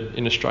visited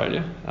in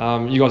Australia.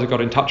 You guys have got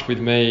in touch with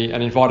me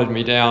and invited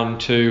me down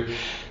to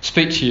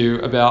speak to you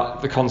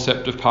about the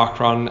concept of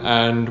parkrun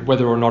and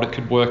whether or not it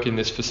could work in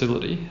this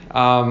facility.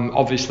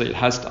 Obviously it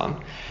has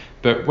done,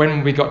 but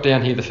when we got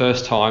down here the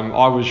first time,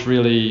 I was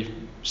really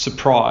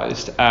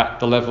surprised at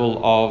the level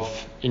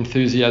of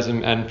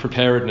enthusiasm and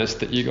preparedness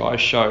that you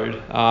guys showed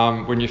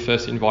when you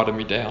first invited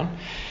me down.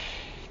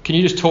 Can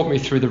you just talk me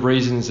through the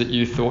reasons that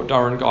you thought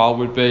Dhurringile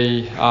would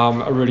be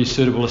a really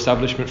suitable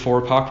establishment for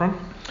a parkrun?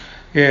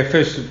 Yeah,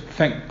 first,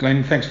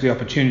 Glenn, thanks for the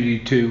opportunity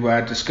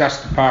to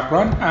discuss the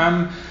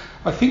parkrun.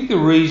 I think the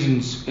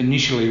reasons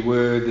initially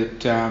were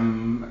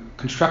that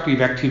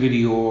constructive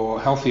activity or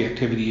healthy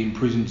activity in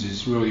prisons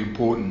is really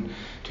important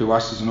to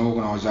us as an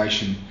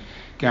organisation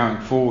going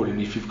forward.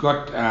 And if you've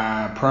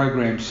got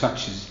programs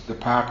such as the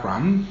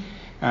parkrun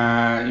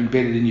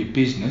embedded in your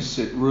business,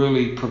 it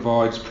really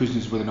provides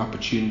prisoners with an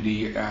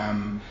opportunity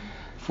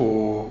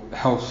for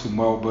health and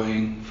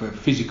well-being, for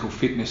physical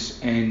fitness,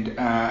 and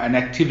an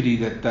activity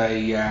that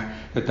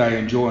they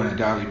enjoy on a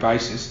daily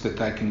basis that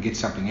they can get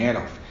something out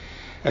of.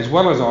 As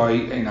well as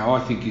I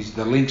think is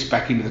the links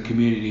back into the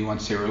community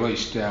once they're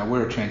released.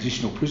 We're a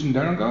transitional prison,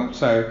 Dhurringile,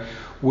 so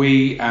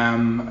we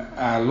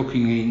are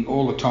looking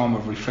all the time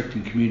of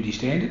reflecting community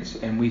standards,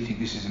 and we think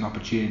this is an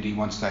opportunity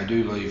once they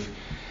do leave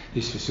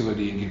this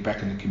facility and get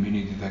back in the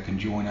community that they can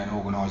join an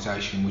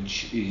organisation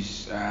which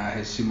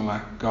has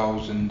similar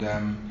goals and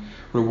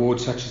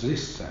rewards such as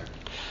this. So.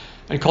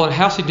 And Colin,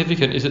 how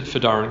significant is it for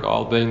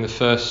Dhurringile being the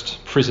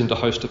first prison to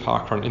host a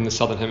parkrun in the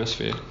Southern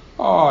Hemisphere?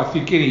 Oh, I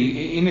think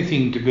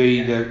anything to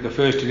be the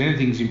first at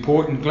anything is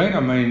important, Glenn. I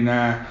mean,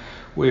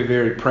 we're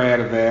very proud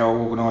of our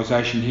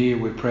organisation here.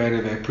 We're proud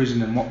of our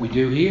prison and what we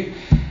do here.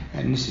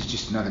 And this is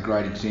just another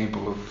great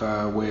example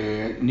of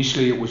where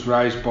initially it was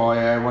raised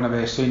by one of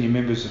our senior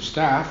members of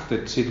staff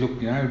that said,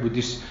 look,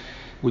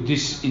 would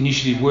this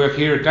initiative work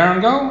here at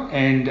Dhurringile?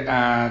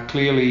 And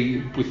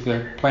clearly with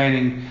the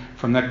planning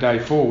from that day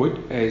forward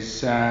has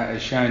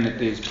shown that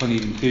there's plenty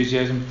of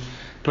enthusiasm,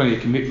 plenty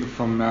of commitment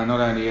from not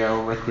only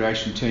our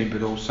recreation team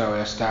but also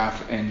our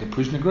staff and the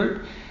prisoner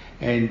group.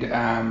 And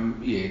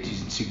it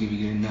is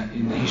significant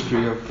in the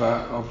history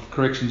of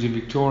corrections in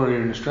Victoria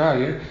and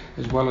Australia,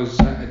 as well as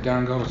at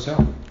Dhurringile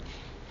itself.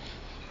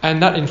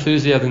 And that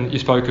enthusiasm that you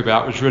spoke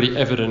about was really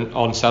evident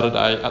on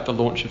Saturday at the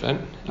launch event.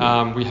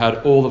 We had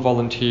all the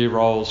volunteer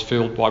roles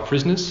filled by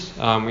prisoners.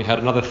 We had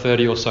another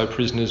 30 or so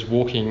prisoners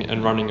walking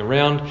and running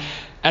around.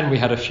 And we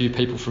had a few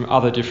people from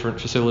other different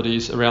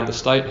facilities around the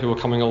state who were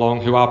coming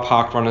along, who are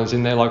park runners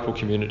in their local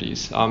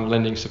communities,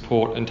 lending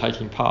support and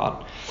taking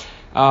part.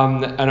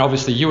 And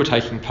obviously you were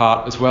taking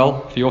part as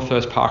well for your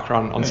first park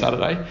run on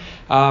Saturday.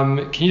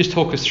 Can you just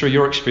talk us through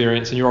your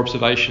experience and your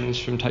observations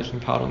from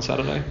taking part on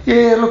Saturday?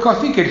 Yeah, look, I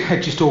think it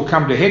had just all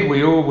come to head.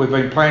 We've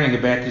been planning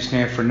about this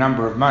now for a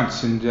number of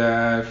months, and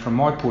from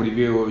my point of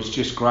view, it was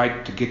just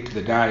great to get to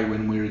the day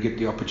when we get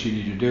the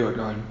opportunity to do it.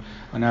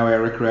 I know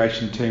our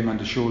recreation team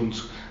under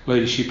Shorten's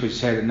leadership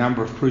has had a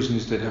number of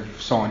prisoners that have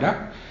signed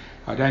up.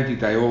 I don't think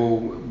they all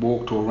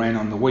walked or ran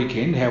on the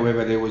weekend.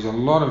 However, there was a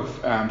lot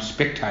of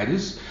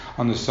spectators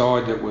on the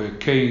side that were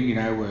keen,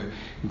 were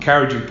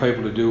encouraging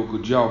people to do a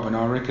good job. And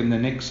I reckon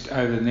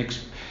over the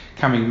next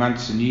coming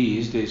months and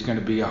years, there's going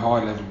to be a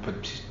high level of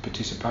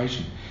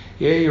participation.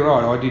 Yeah, you're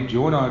right. I did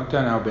join. I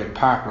don't know about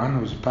park run.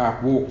 It was a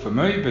park walk for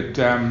me, but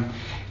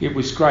it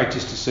was great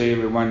just to see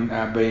everyone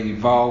being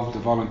involved, the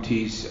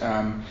volunteers.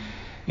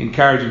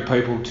 Encouraging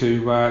people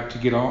to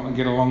get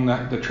along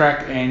the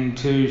track, and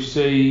to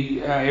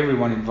see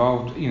everyone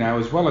involved,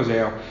 as well as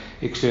our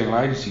external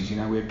agencies.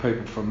 We had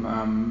people from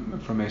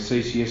our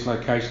CCS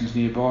locations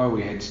nearby.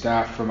 We had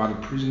staff from other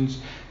prisons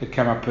that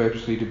come up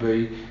purposely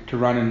to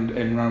run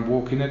and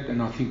walk in it,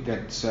 and I think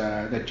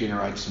that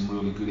generates some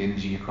really good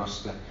energy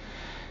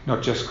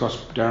not just across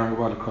Dhurringile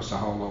but across the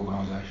whole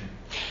organisation.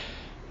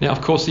 Now,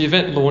 of course, the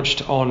event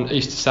launched on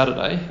Easter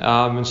Saturday,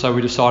 and so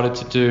we decided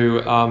to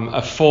do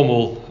a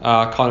formal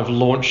kind of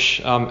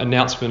launch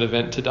announcement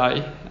event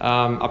today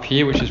up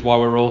here, which is why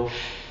we're all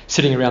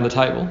sitting around the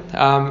table.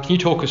 Can you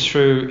talk us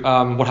through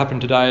what happened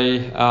today,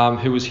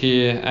 who was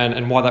here,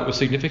 and why that was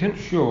significant?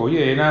 Sure,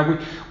 yeah. No,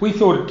 we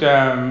thought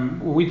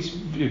it was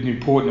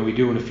important that we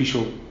do an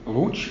official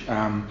launch.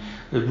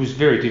 It was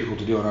very difficult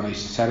to do it on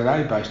Easter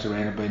Saturday based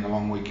around it being a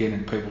long weekend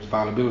and people's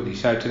availability.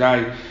 So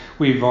today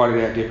we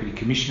invited our Deputy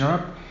Commissioner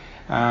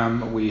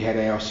up. We had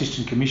our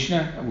Assistant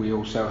Commissioner. We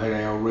also had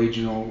our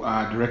Regional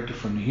Director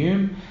from the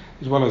Hume,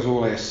 as well as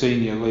all our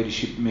senior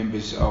leadership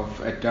members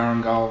at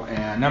Dhurringile,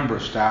 a number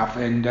of staff,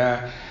 and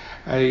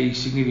a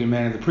significant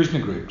amount of the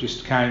prisoner group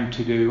just came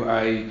to do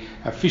a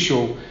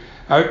official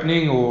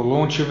opening or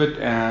launch of it,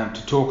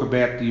 to talk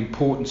about the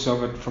importance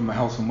of it from a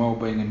health and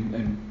wellbeing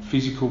and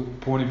physical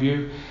point of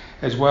view,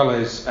 as well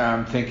as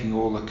thanking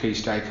all the key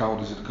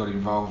stakeholders that got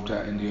involved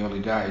in the early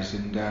days.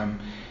 And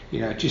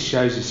it just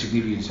shows the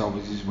significance of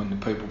it is when the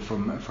people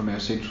from our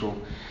central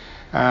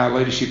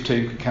leadership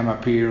team could come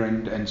up here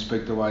and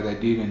speak the way they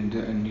did,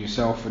 and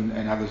yourself and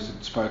others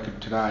that spoke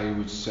today.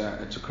 It's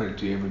a credit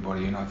to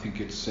everybody, and I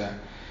think it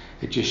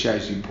just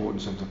shows the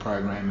importance of the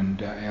program and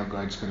how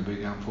great it's going to be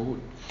going forward.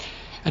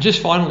 And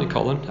just finally,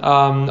 Colin,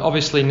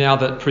 obviously now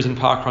that prison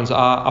parkruns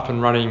are up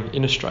and running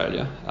in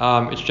Australia,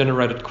 it's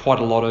generated quite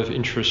a lot of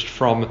interest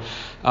from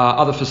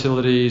other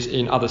facilities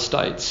in other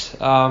states.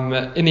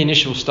 In the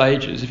initial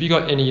stages, have you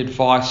got any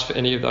advice for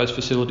any of those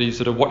facilities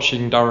that are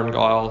watching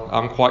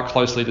Dhurringile quite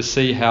closely to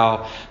see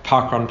how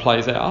parkrun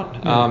plays out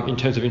in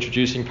terms of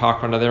introducing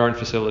parkrun to their own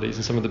facilities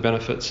and some of the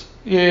benefits?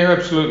 Yeah,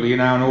 absolutely.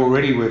 And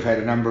already we've had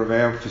a number of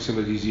our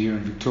facilities here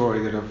in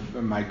Victoria that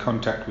have made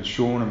contact with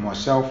Sean and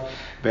myself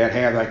about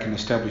how they can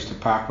establish the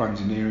parkruns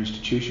in their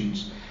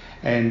institutions,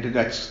 and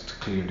that's a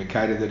clear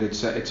indicator that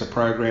it's a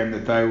program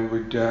that they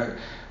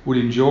would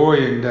enjoy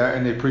and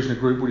their prisoner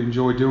group would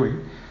enjoy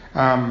doing.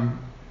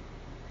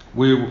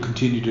 We will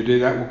continue to do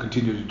that. We'll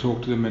continue to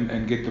talk to them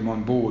and get them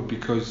on board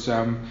because,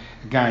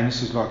 again,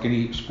 this is like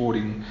any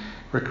sporting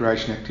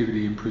recreation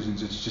activity in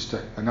prisons. It's just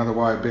another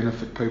way of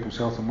benefit people's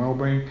health and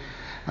well-being,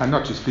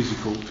 not just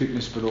physical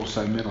fitness but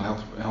also mental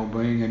health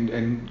well-being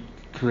and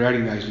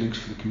creating those links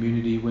for the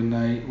community when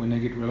they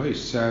get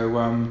released. So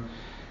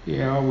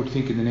I would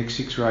think in the next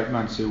 6 or 8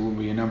 months there will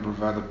be a number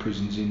of other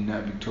prisons in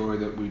Victoria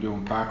that we're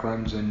doing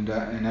parkruns and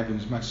having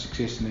as much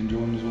success and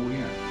enjoyment as all we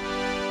are.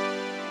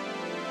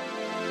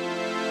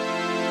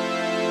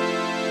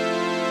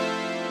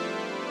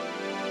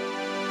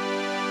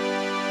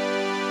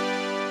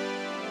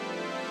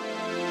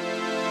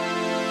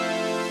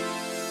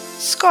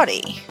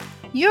 Scotty,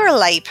 you're a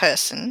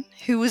layperson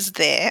who was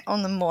there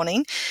on the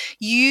morning.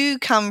 You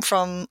come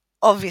from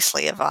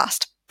obviously a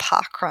vast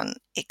parkrun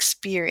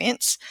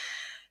experience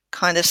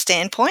kind of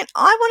standpoint.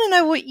 I want to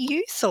know what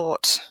you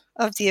thought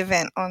of the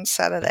event on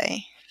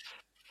Saturday.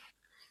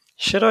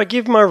 Should I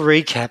give my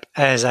recap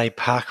as a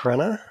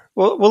parkrunner?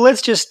 Well,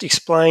 let's just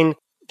explain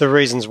the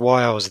reasons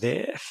why I was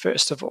there,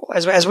 first of all.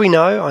 As we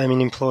know, I'm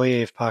an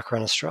employee of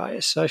Parkrun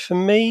Australia. So for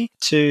me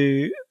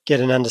to get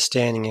an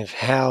understanding of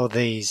how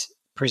these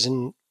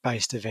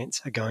prison-based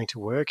events are going to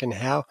work and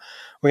how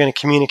we're going to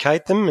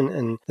communicate them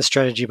and the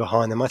strategy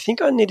behind them, I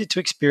think I needed to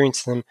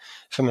experience them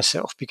for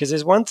myself, because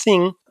there's one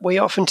thing we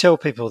often tell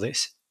people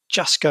this: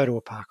 just go to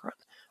a parkrun.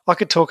 I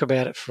could talk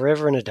about it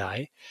forever and a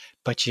day,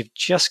 but you've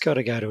just got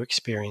to go to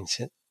experience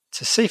it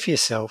to see for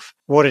yourself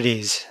what it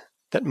is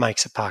that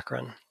makes a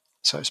parkrun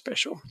so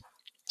special.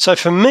 So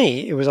for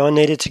me, it was I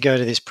needed to go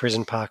to this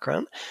prison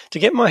parkrun to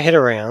get my head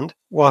around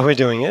why we're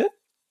doing it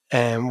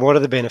and what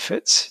are the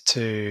benefits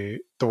to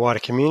the wider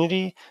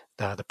community,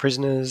 the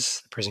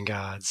prisoners, the prison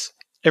guards,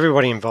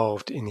 everybody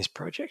involved in this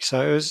project.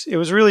 So it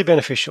was really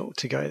beneficial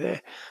to go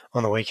there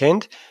on the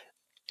weekend.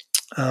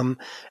 And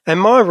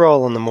my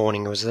role in the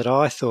morning was that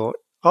I thought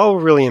I'll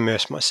really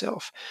immerse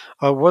myself.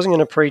 I wasn't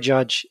going to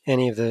prejudge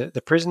any of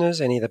the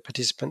prisoners, any of the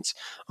participants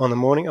on the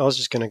morning. I was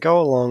just going to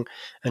go along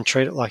and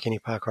treat it like any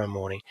parkrun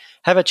morning,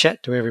 have a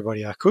chat to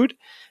everybody I could,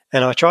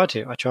 and I tried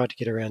to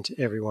get around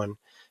to everyone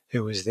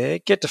who was there,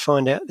 get to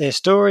find out their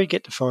story,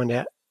 get to find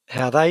out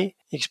how they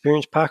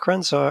experienced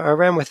parkrun. So I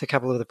ran with a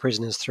couple of the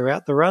prisoners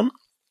throughout the run.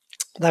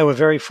 They were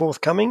very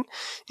forthcoming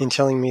in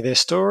telling me their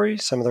story,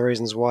 some of the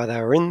reasons why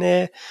they were in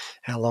there,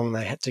 how long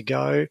they had to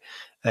go,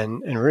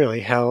 and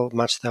really how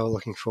much they were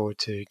looking forward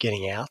to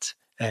getting out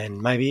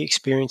and maybe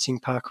experiencing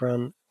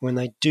parkrun when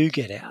they do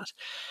get out.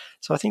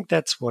 So I think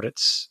that's what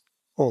it's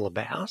all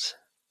about,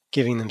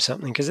 giving them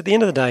something. Because at the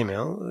end of the day,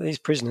 Mel, these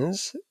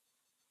prisoners,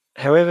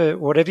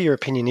 whatever your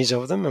opinion is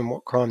of them and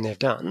what crime they've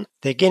done,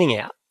 they're getting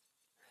out.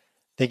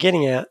 They're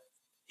getting out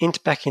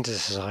back into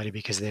society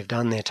because they've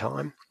done their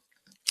time.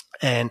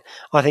 And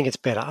I think it's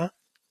better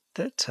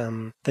that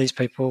these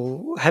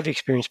people have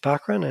experienced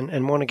parkrun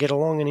and want to get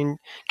along and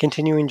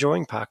continue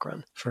enjoying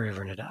parkrun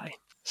forever and a day.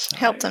 So,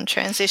 help them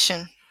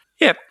transition.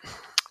 Yep.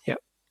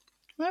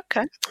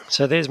 Okay.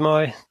 So there's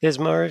my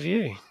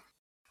review.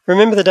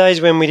 Remember the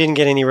days when we didn't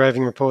get any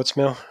roving reports,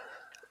 Mel?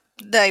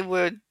 They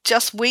were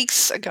just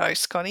weeks ago,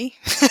 Scotty.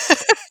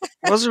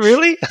 Was it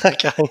really?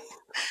 Okay.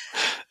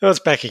 Well, it's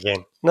back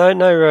again. No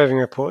roving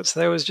reports.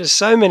 There was just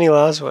so many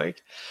last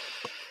week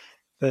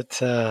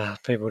that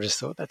people just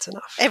thought that's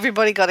enough.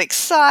 Everybody got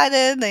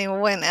excited. They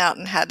went out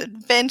and had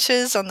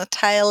adventures on the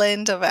tail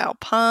end of our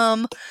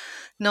Palm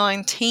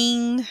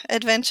 19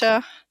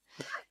 adventure.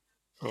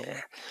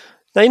 Yeah.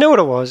 Now, you know what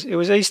it was? It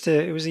was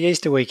Easter. It was the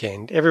Easter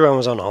weekend. Everyone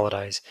was on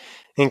holidays,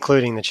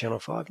 including the Channel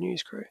 5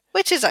 news crew.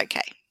 Which is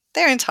okay.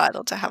 They're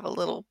entitled to have a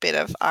little bit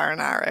of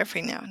R&R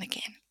every now and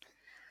again.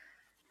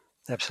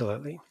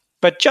 Absolutely.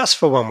 But just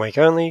for 1 week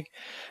only,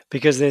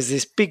 because there's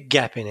this big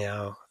gap in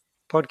our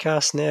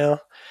podcast now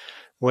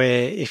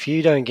where if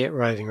you don't get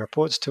roving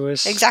reports to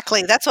us...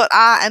 Exactly. That's what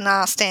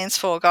R&R stands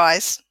for,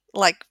 guys.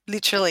 Like,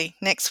 literally,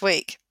 next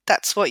week.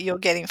 That's what you're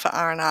getting for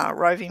R&R,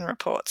 roving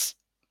reports.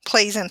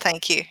 Please and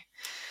thank you.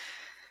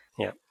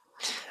 Yeah.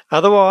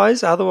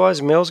 Otherwise,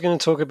 Mel's going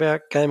to talk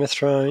about Game of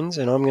Thrones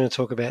and I'm going to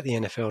talk about the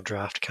NFL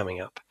draft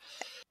coming up.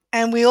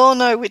 And we all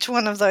know which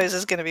one of those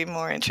is going to be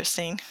more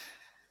interesting.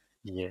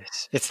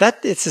 Yes. It's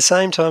the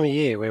same time of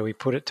year where we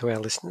put it to our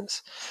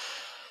listeners.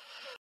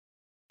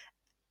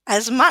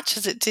 As much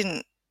as it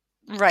didn't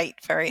rate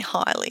very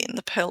highly in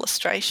the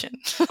Perlustration.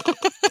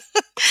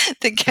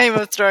 the Game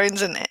of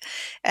Thrones and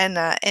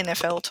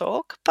NFL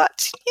talk.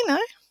 But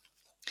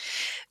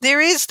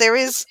there is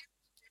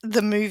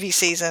the movie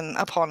season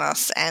upon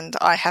us, and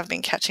I have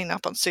been catching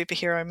up on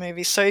superhero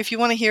movies. So if you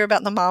want to hear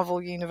about the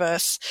Marvel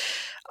universe,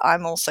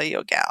 I'm also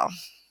your gal.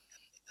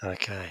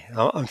 Okay.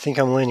 I think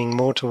I'm leaning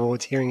more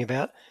towards hearing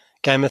about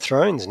Game of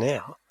Thrones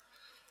now.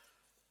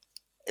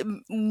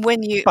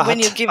 When you're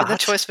given the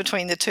choice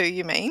between the two,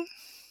 you mean?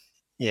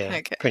 Yeah,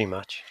 Okay. pretty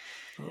much.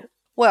 Yeah.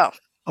 Well,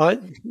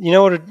 you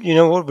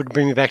know what would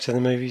bring me back to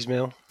the movies,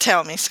 Mel?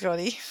 Tell me,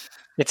 Scotty.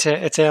 It's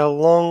our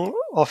long,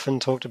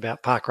 often talked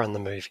about Parkrun the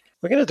movie.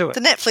 We're going to do it.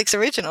 The Netflix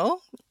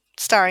original,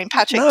 starring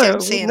Patrick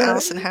Dempsey and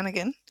Alison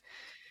Hannigan.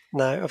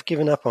 No, I've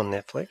given up on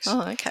Netflix.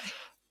 Oh, okay.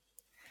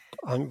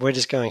 We're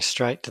just going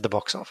straight to the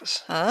box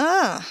office.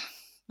 Ah,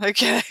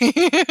 okay.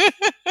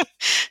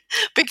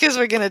 Because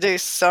we're going to do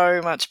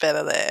so much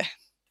better there.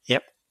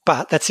 Yep.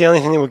 But that's the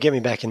only thing that will get me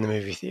back in the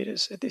movie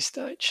theatres at this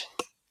stage.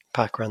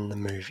 Parkrun the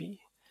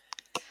movie.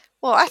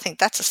 Well, I think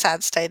that's a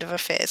sad state of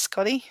affairs,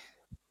 Scotty.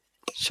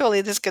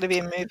 Surely there's going to be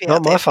a movie Not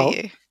out there my for fault.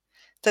 you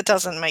that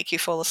doesn't make you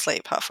fall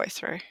asleep halfway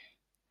through.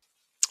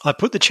 I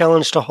put the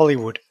challenge to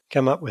Hollywood.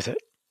 Come up with it.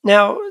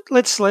 Now,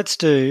 let's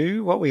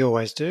do what we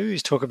always do,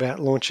 is talk about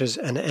launches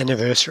and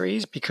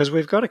anniversaries, because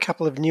we've got a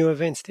couple of new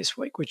events this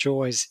week, which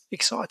always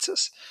excites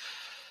us.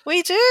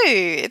 We do.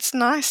 It's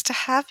nice to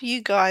have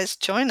you guys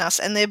join us,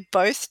 and they're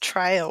both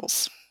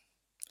trails.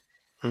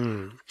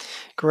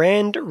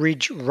 Grand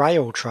Ridge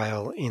Rail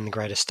Trail in the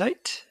Great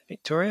Estate,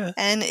 Victoria.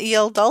 And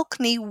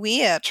Yeldalkney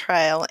Weir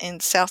Trail in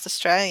South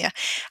Australia.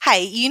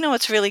 Hey, you know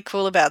what's really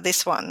cool about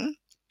this one?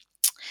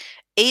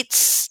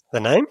 It's... The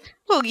name?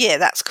 Well, yeah,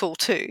 that's cool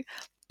too.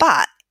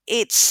 But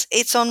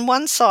it's on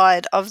one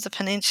side of the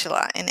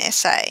peninsula in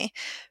SA,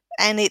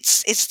 and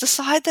it's the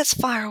side that's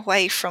far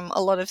away from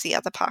a lot of the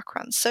other park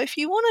runs. So if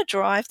you want to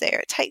drive there,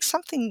 it takes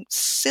something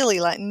silly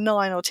like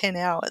 9 or 10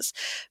 hours,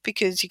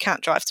 because you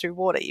can't drive through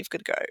water. You've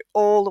got to go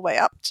all the way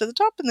up to the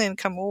top and then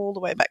come all the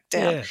way back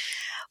down. Yeah.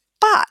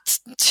 But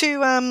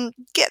to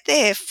get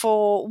there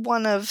for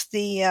one of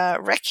the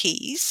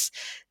recce's,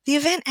 the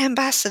event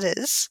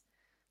ambassadors...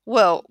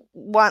 Well,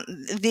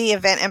 the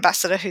event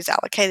ambassador who's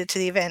allocated to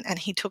the event, and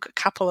he took a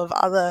couple of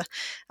other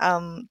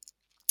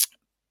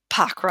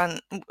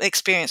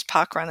experienced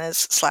park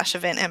runners /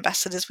 event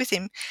ambassadors with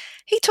him.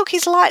 He took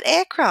his light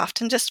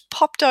aircraft and just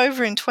popped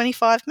over in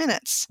 25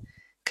 minutes,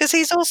 because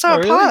he's also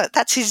a pilot.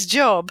 That's his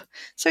job.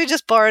 So he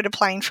just borrowed a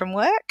plane from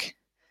work.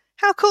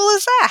 How cool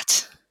is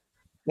that?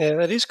 Yeah,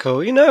 that is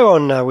cool. You know,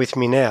 on With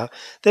Me Now,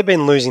 they've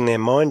been losing their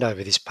mind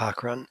over this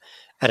park run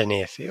at an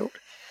airfield.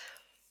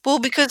 Well,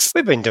 because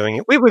we've been doing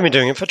it. We've been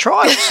doing it for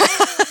trials.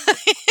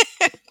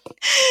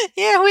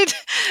 Yeah,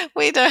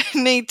 we don't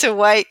need to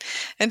wait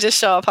and just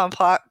show up on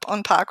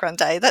Parkrun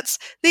Day.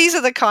 These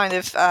are the kind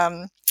of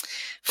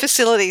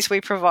facilities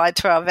we provide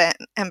to our event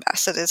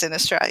ambassadors in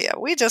Australia.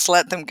 We just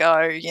let them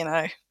go.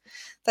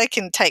 They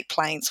can take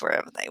planes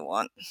wherever they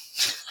want.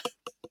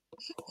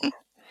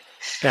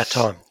 About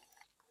time.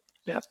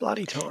 About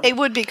bloody time. It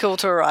would be cool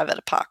to arrive at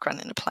a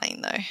parkrun in a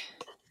plane, though.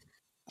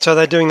 So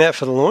they're doing that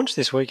for the launch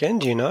this weekend,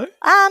 do you know?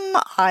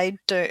 I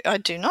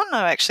do not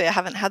know, actually. I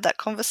haven't had that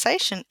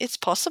conversation. It's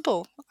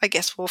possible. I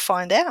guess we'll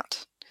find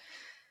out.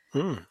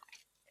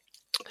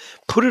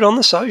 Put it on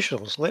the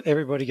socials. Let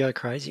everybody go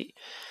crazy.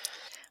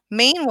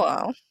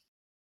 Meanwhile,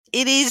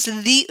 it is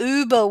the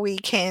Uber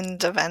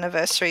weekend of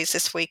anniversaries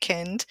this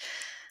weekend.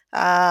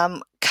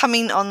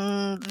 Coming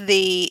on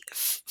the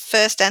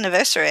first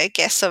anniversary, I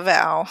guess, of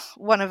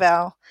one of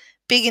our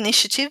big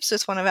initiatives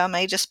with one of our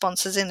major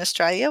sponsors in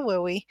Australia,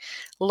 where we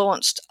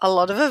launched a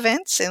lot of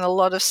events in a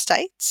lot of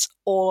states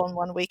all on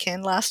one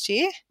weekend last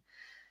year.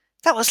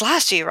 That was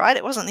last year, right?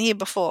 It wasn't the year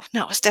before.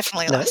 No, it was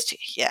definitely last year.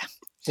 Yeah.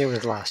 It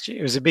was last year.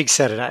 It was a big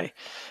Saturday.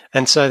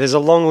 And so there's a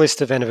long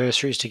list of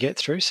anniversaries to get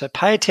through. So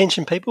pay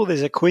attention, people.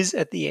 There's a quiz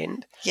at the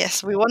end.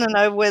 Yes, we want to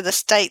know where the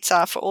states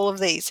are for all of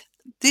these.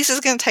 This is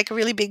going to take a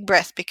really big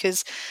breath,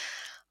 because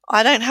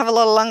I don't have a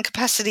lot of lung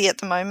capacity at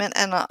the moment,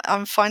 and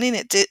I'm finding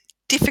it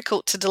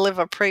difficult to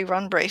deliver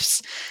pre-run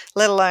briefs,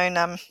 let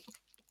alone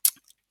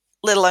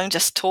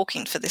just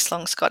talking for this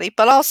long, Scotty.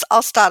 But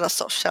I'll start us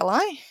off, shall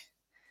I?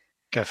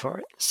 Go for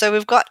it. So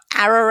we've got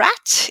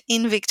Ararat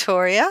in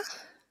Victoria.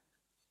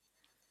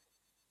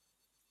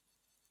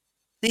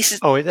 This is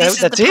it?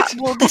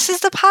 Well, this is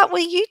the part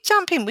where you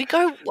jump in. We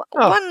go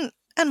one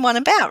and one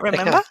about,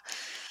 remember? Okay.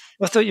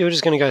 I thought you were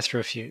just going to go through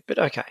a few, but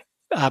okay.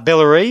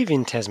 Bellareve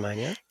in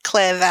Tasmania.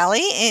 Clare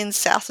Valley in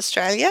South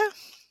Australia.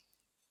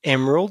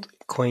 Emerald,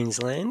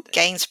 Queensland.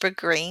 Gainsborough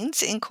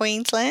Greens in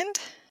Queensland.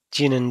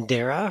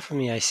 Ginninderra from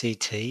the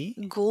ACT.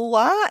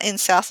 Goolwa in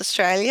South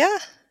Australia.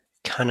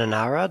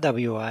 Kununurra,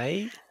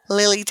 WA.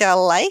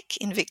 Lilydale Lake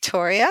in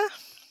Victoria.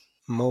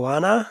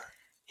 Moana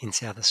in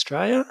South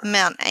Australia.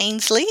 Mount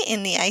Ainslie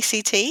in the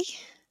ACT.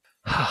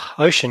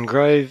 Ocean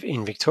Grove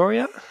in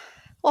Victoria.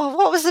 Well,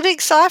 what was the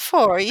big sigh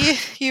for? Are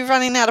you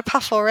running out of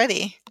puff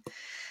already?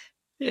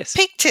 Yes.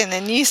 Picton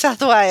in New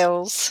South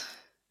Wales.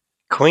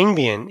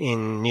 Queanbeyan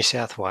in New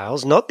South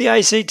Wales, not the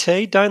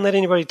ACT. Don't let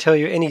anybody tell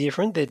you any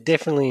different. They're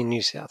definitely in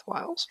New South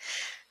Wales.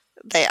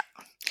 They are.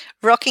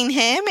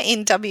 Rockingham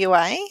in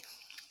WA.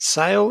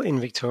 Sale in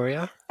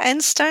Victoria.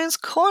 And Stones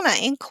Corner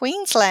in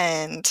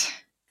Queensland.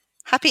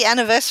 Happy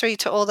anniversary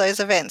to all those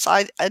events.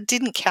 I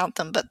didn't count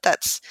them, but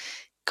that's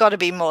got to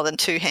be more than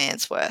 2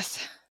 hands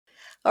worth.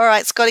 All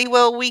right, Scotty.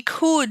 Well, we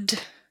could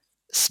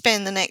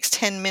spend the next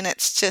 10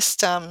 minutes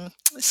just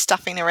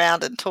stuffing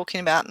around and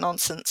talking about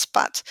nonsense,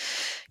 but,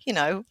 you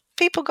know,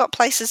 people got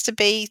places to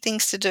be,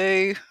 things to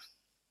do.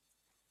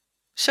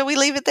 Shall we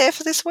leave it there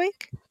for this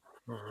week?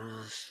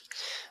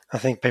 I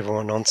think people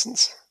want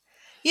nonsense.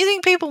 You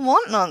think people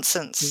want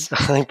nonsense?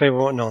 I think people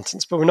want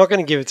nonsense, but we're not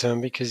going to give it to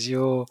them because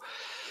you're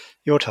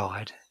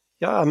tired.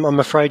 Yeah, I'm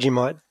afraid you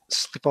might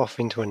slip off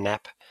into a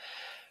nap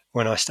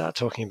when I start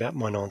talking about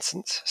my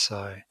nonsense.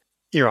 So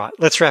you're right.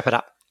 Let's wrap it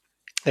up.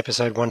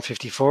 Episode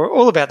 154,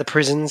 all about the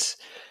prisons.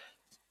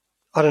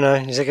 I don't know.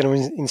 Is that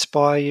going to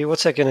inspire you?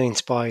 What's that going to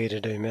inspire you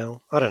to do,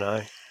 Mel? I don't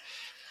know.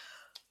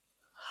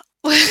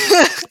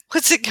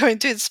 What's it going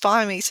to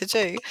inspire me to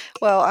do?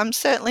 Well, I'm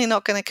certainly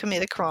not going to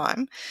commit a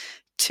crime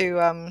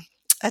to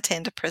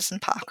attend a prison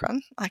parkrun.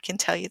 I can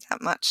tell you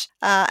that much.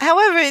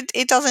 However,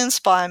 it does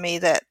inspire me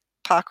that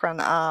parkrun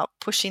are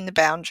pushing the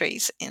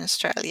boundaries in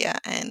Australia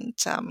and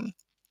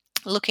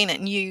looking at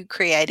new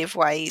creative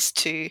ways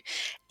to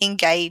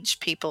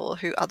engage people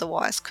who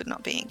otherwise could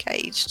not be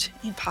engaged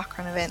in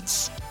parkrun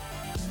events.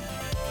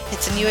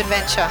 It's a new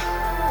adventure.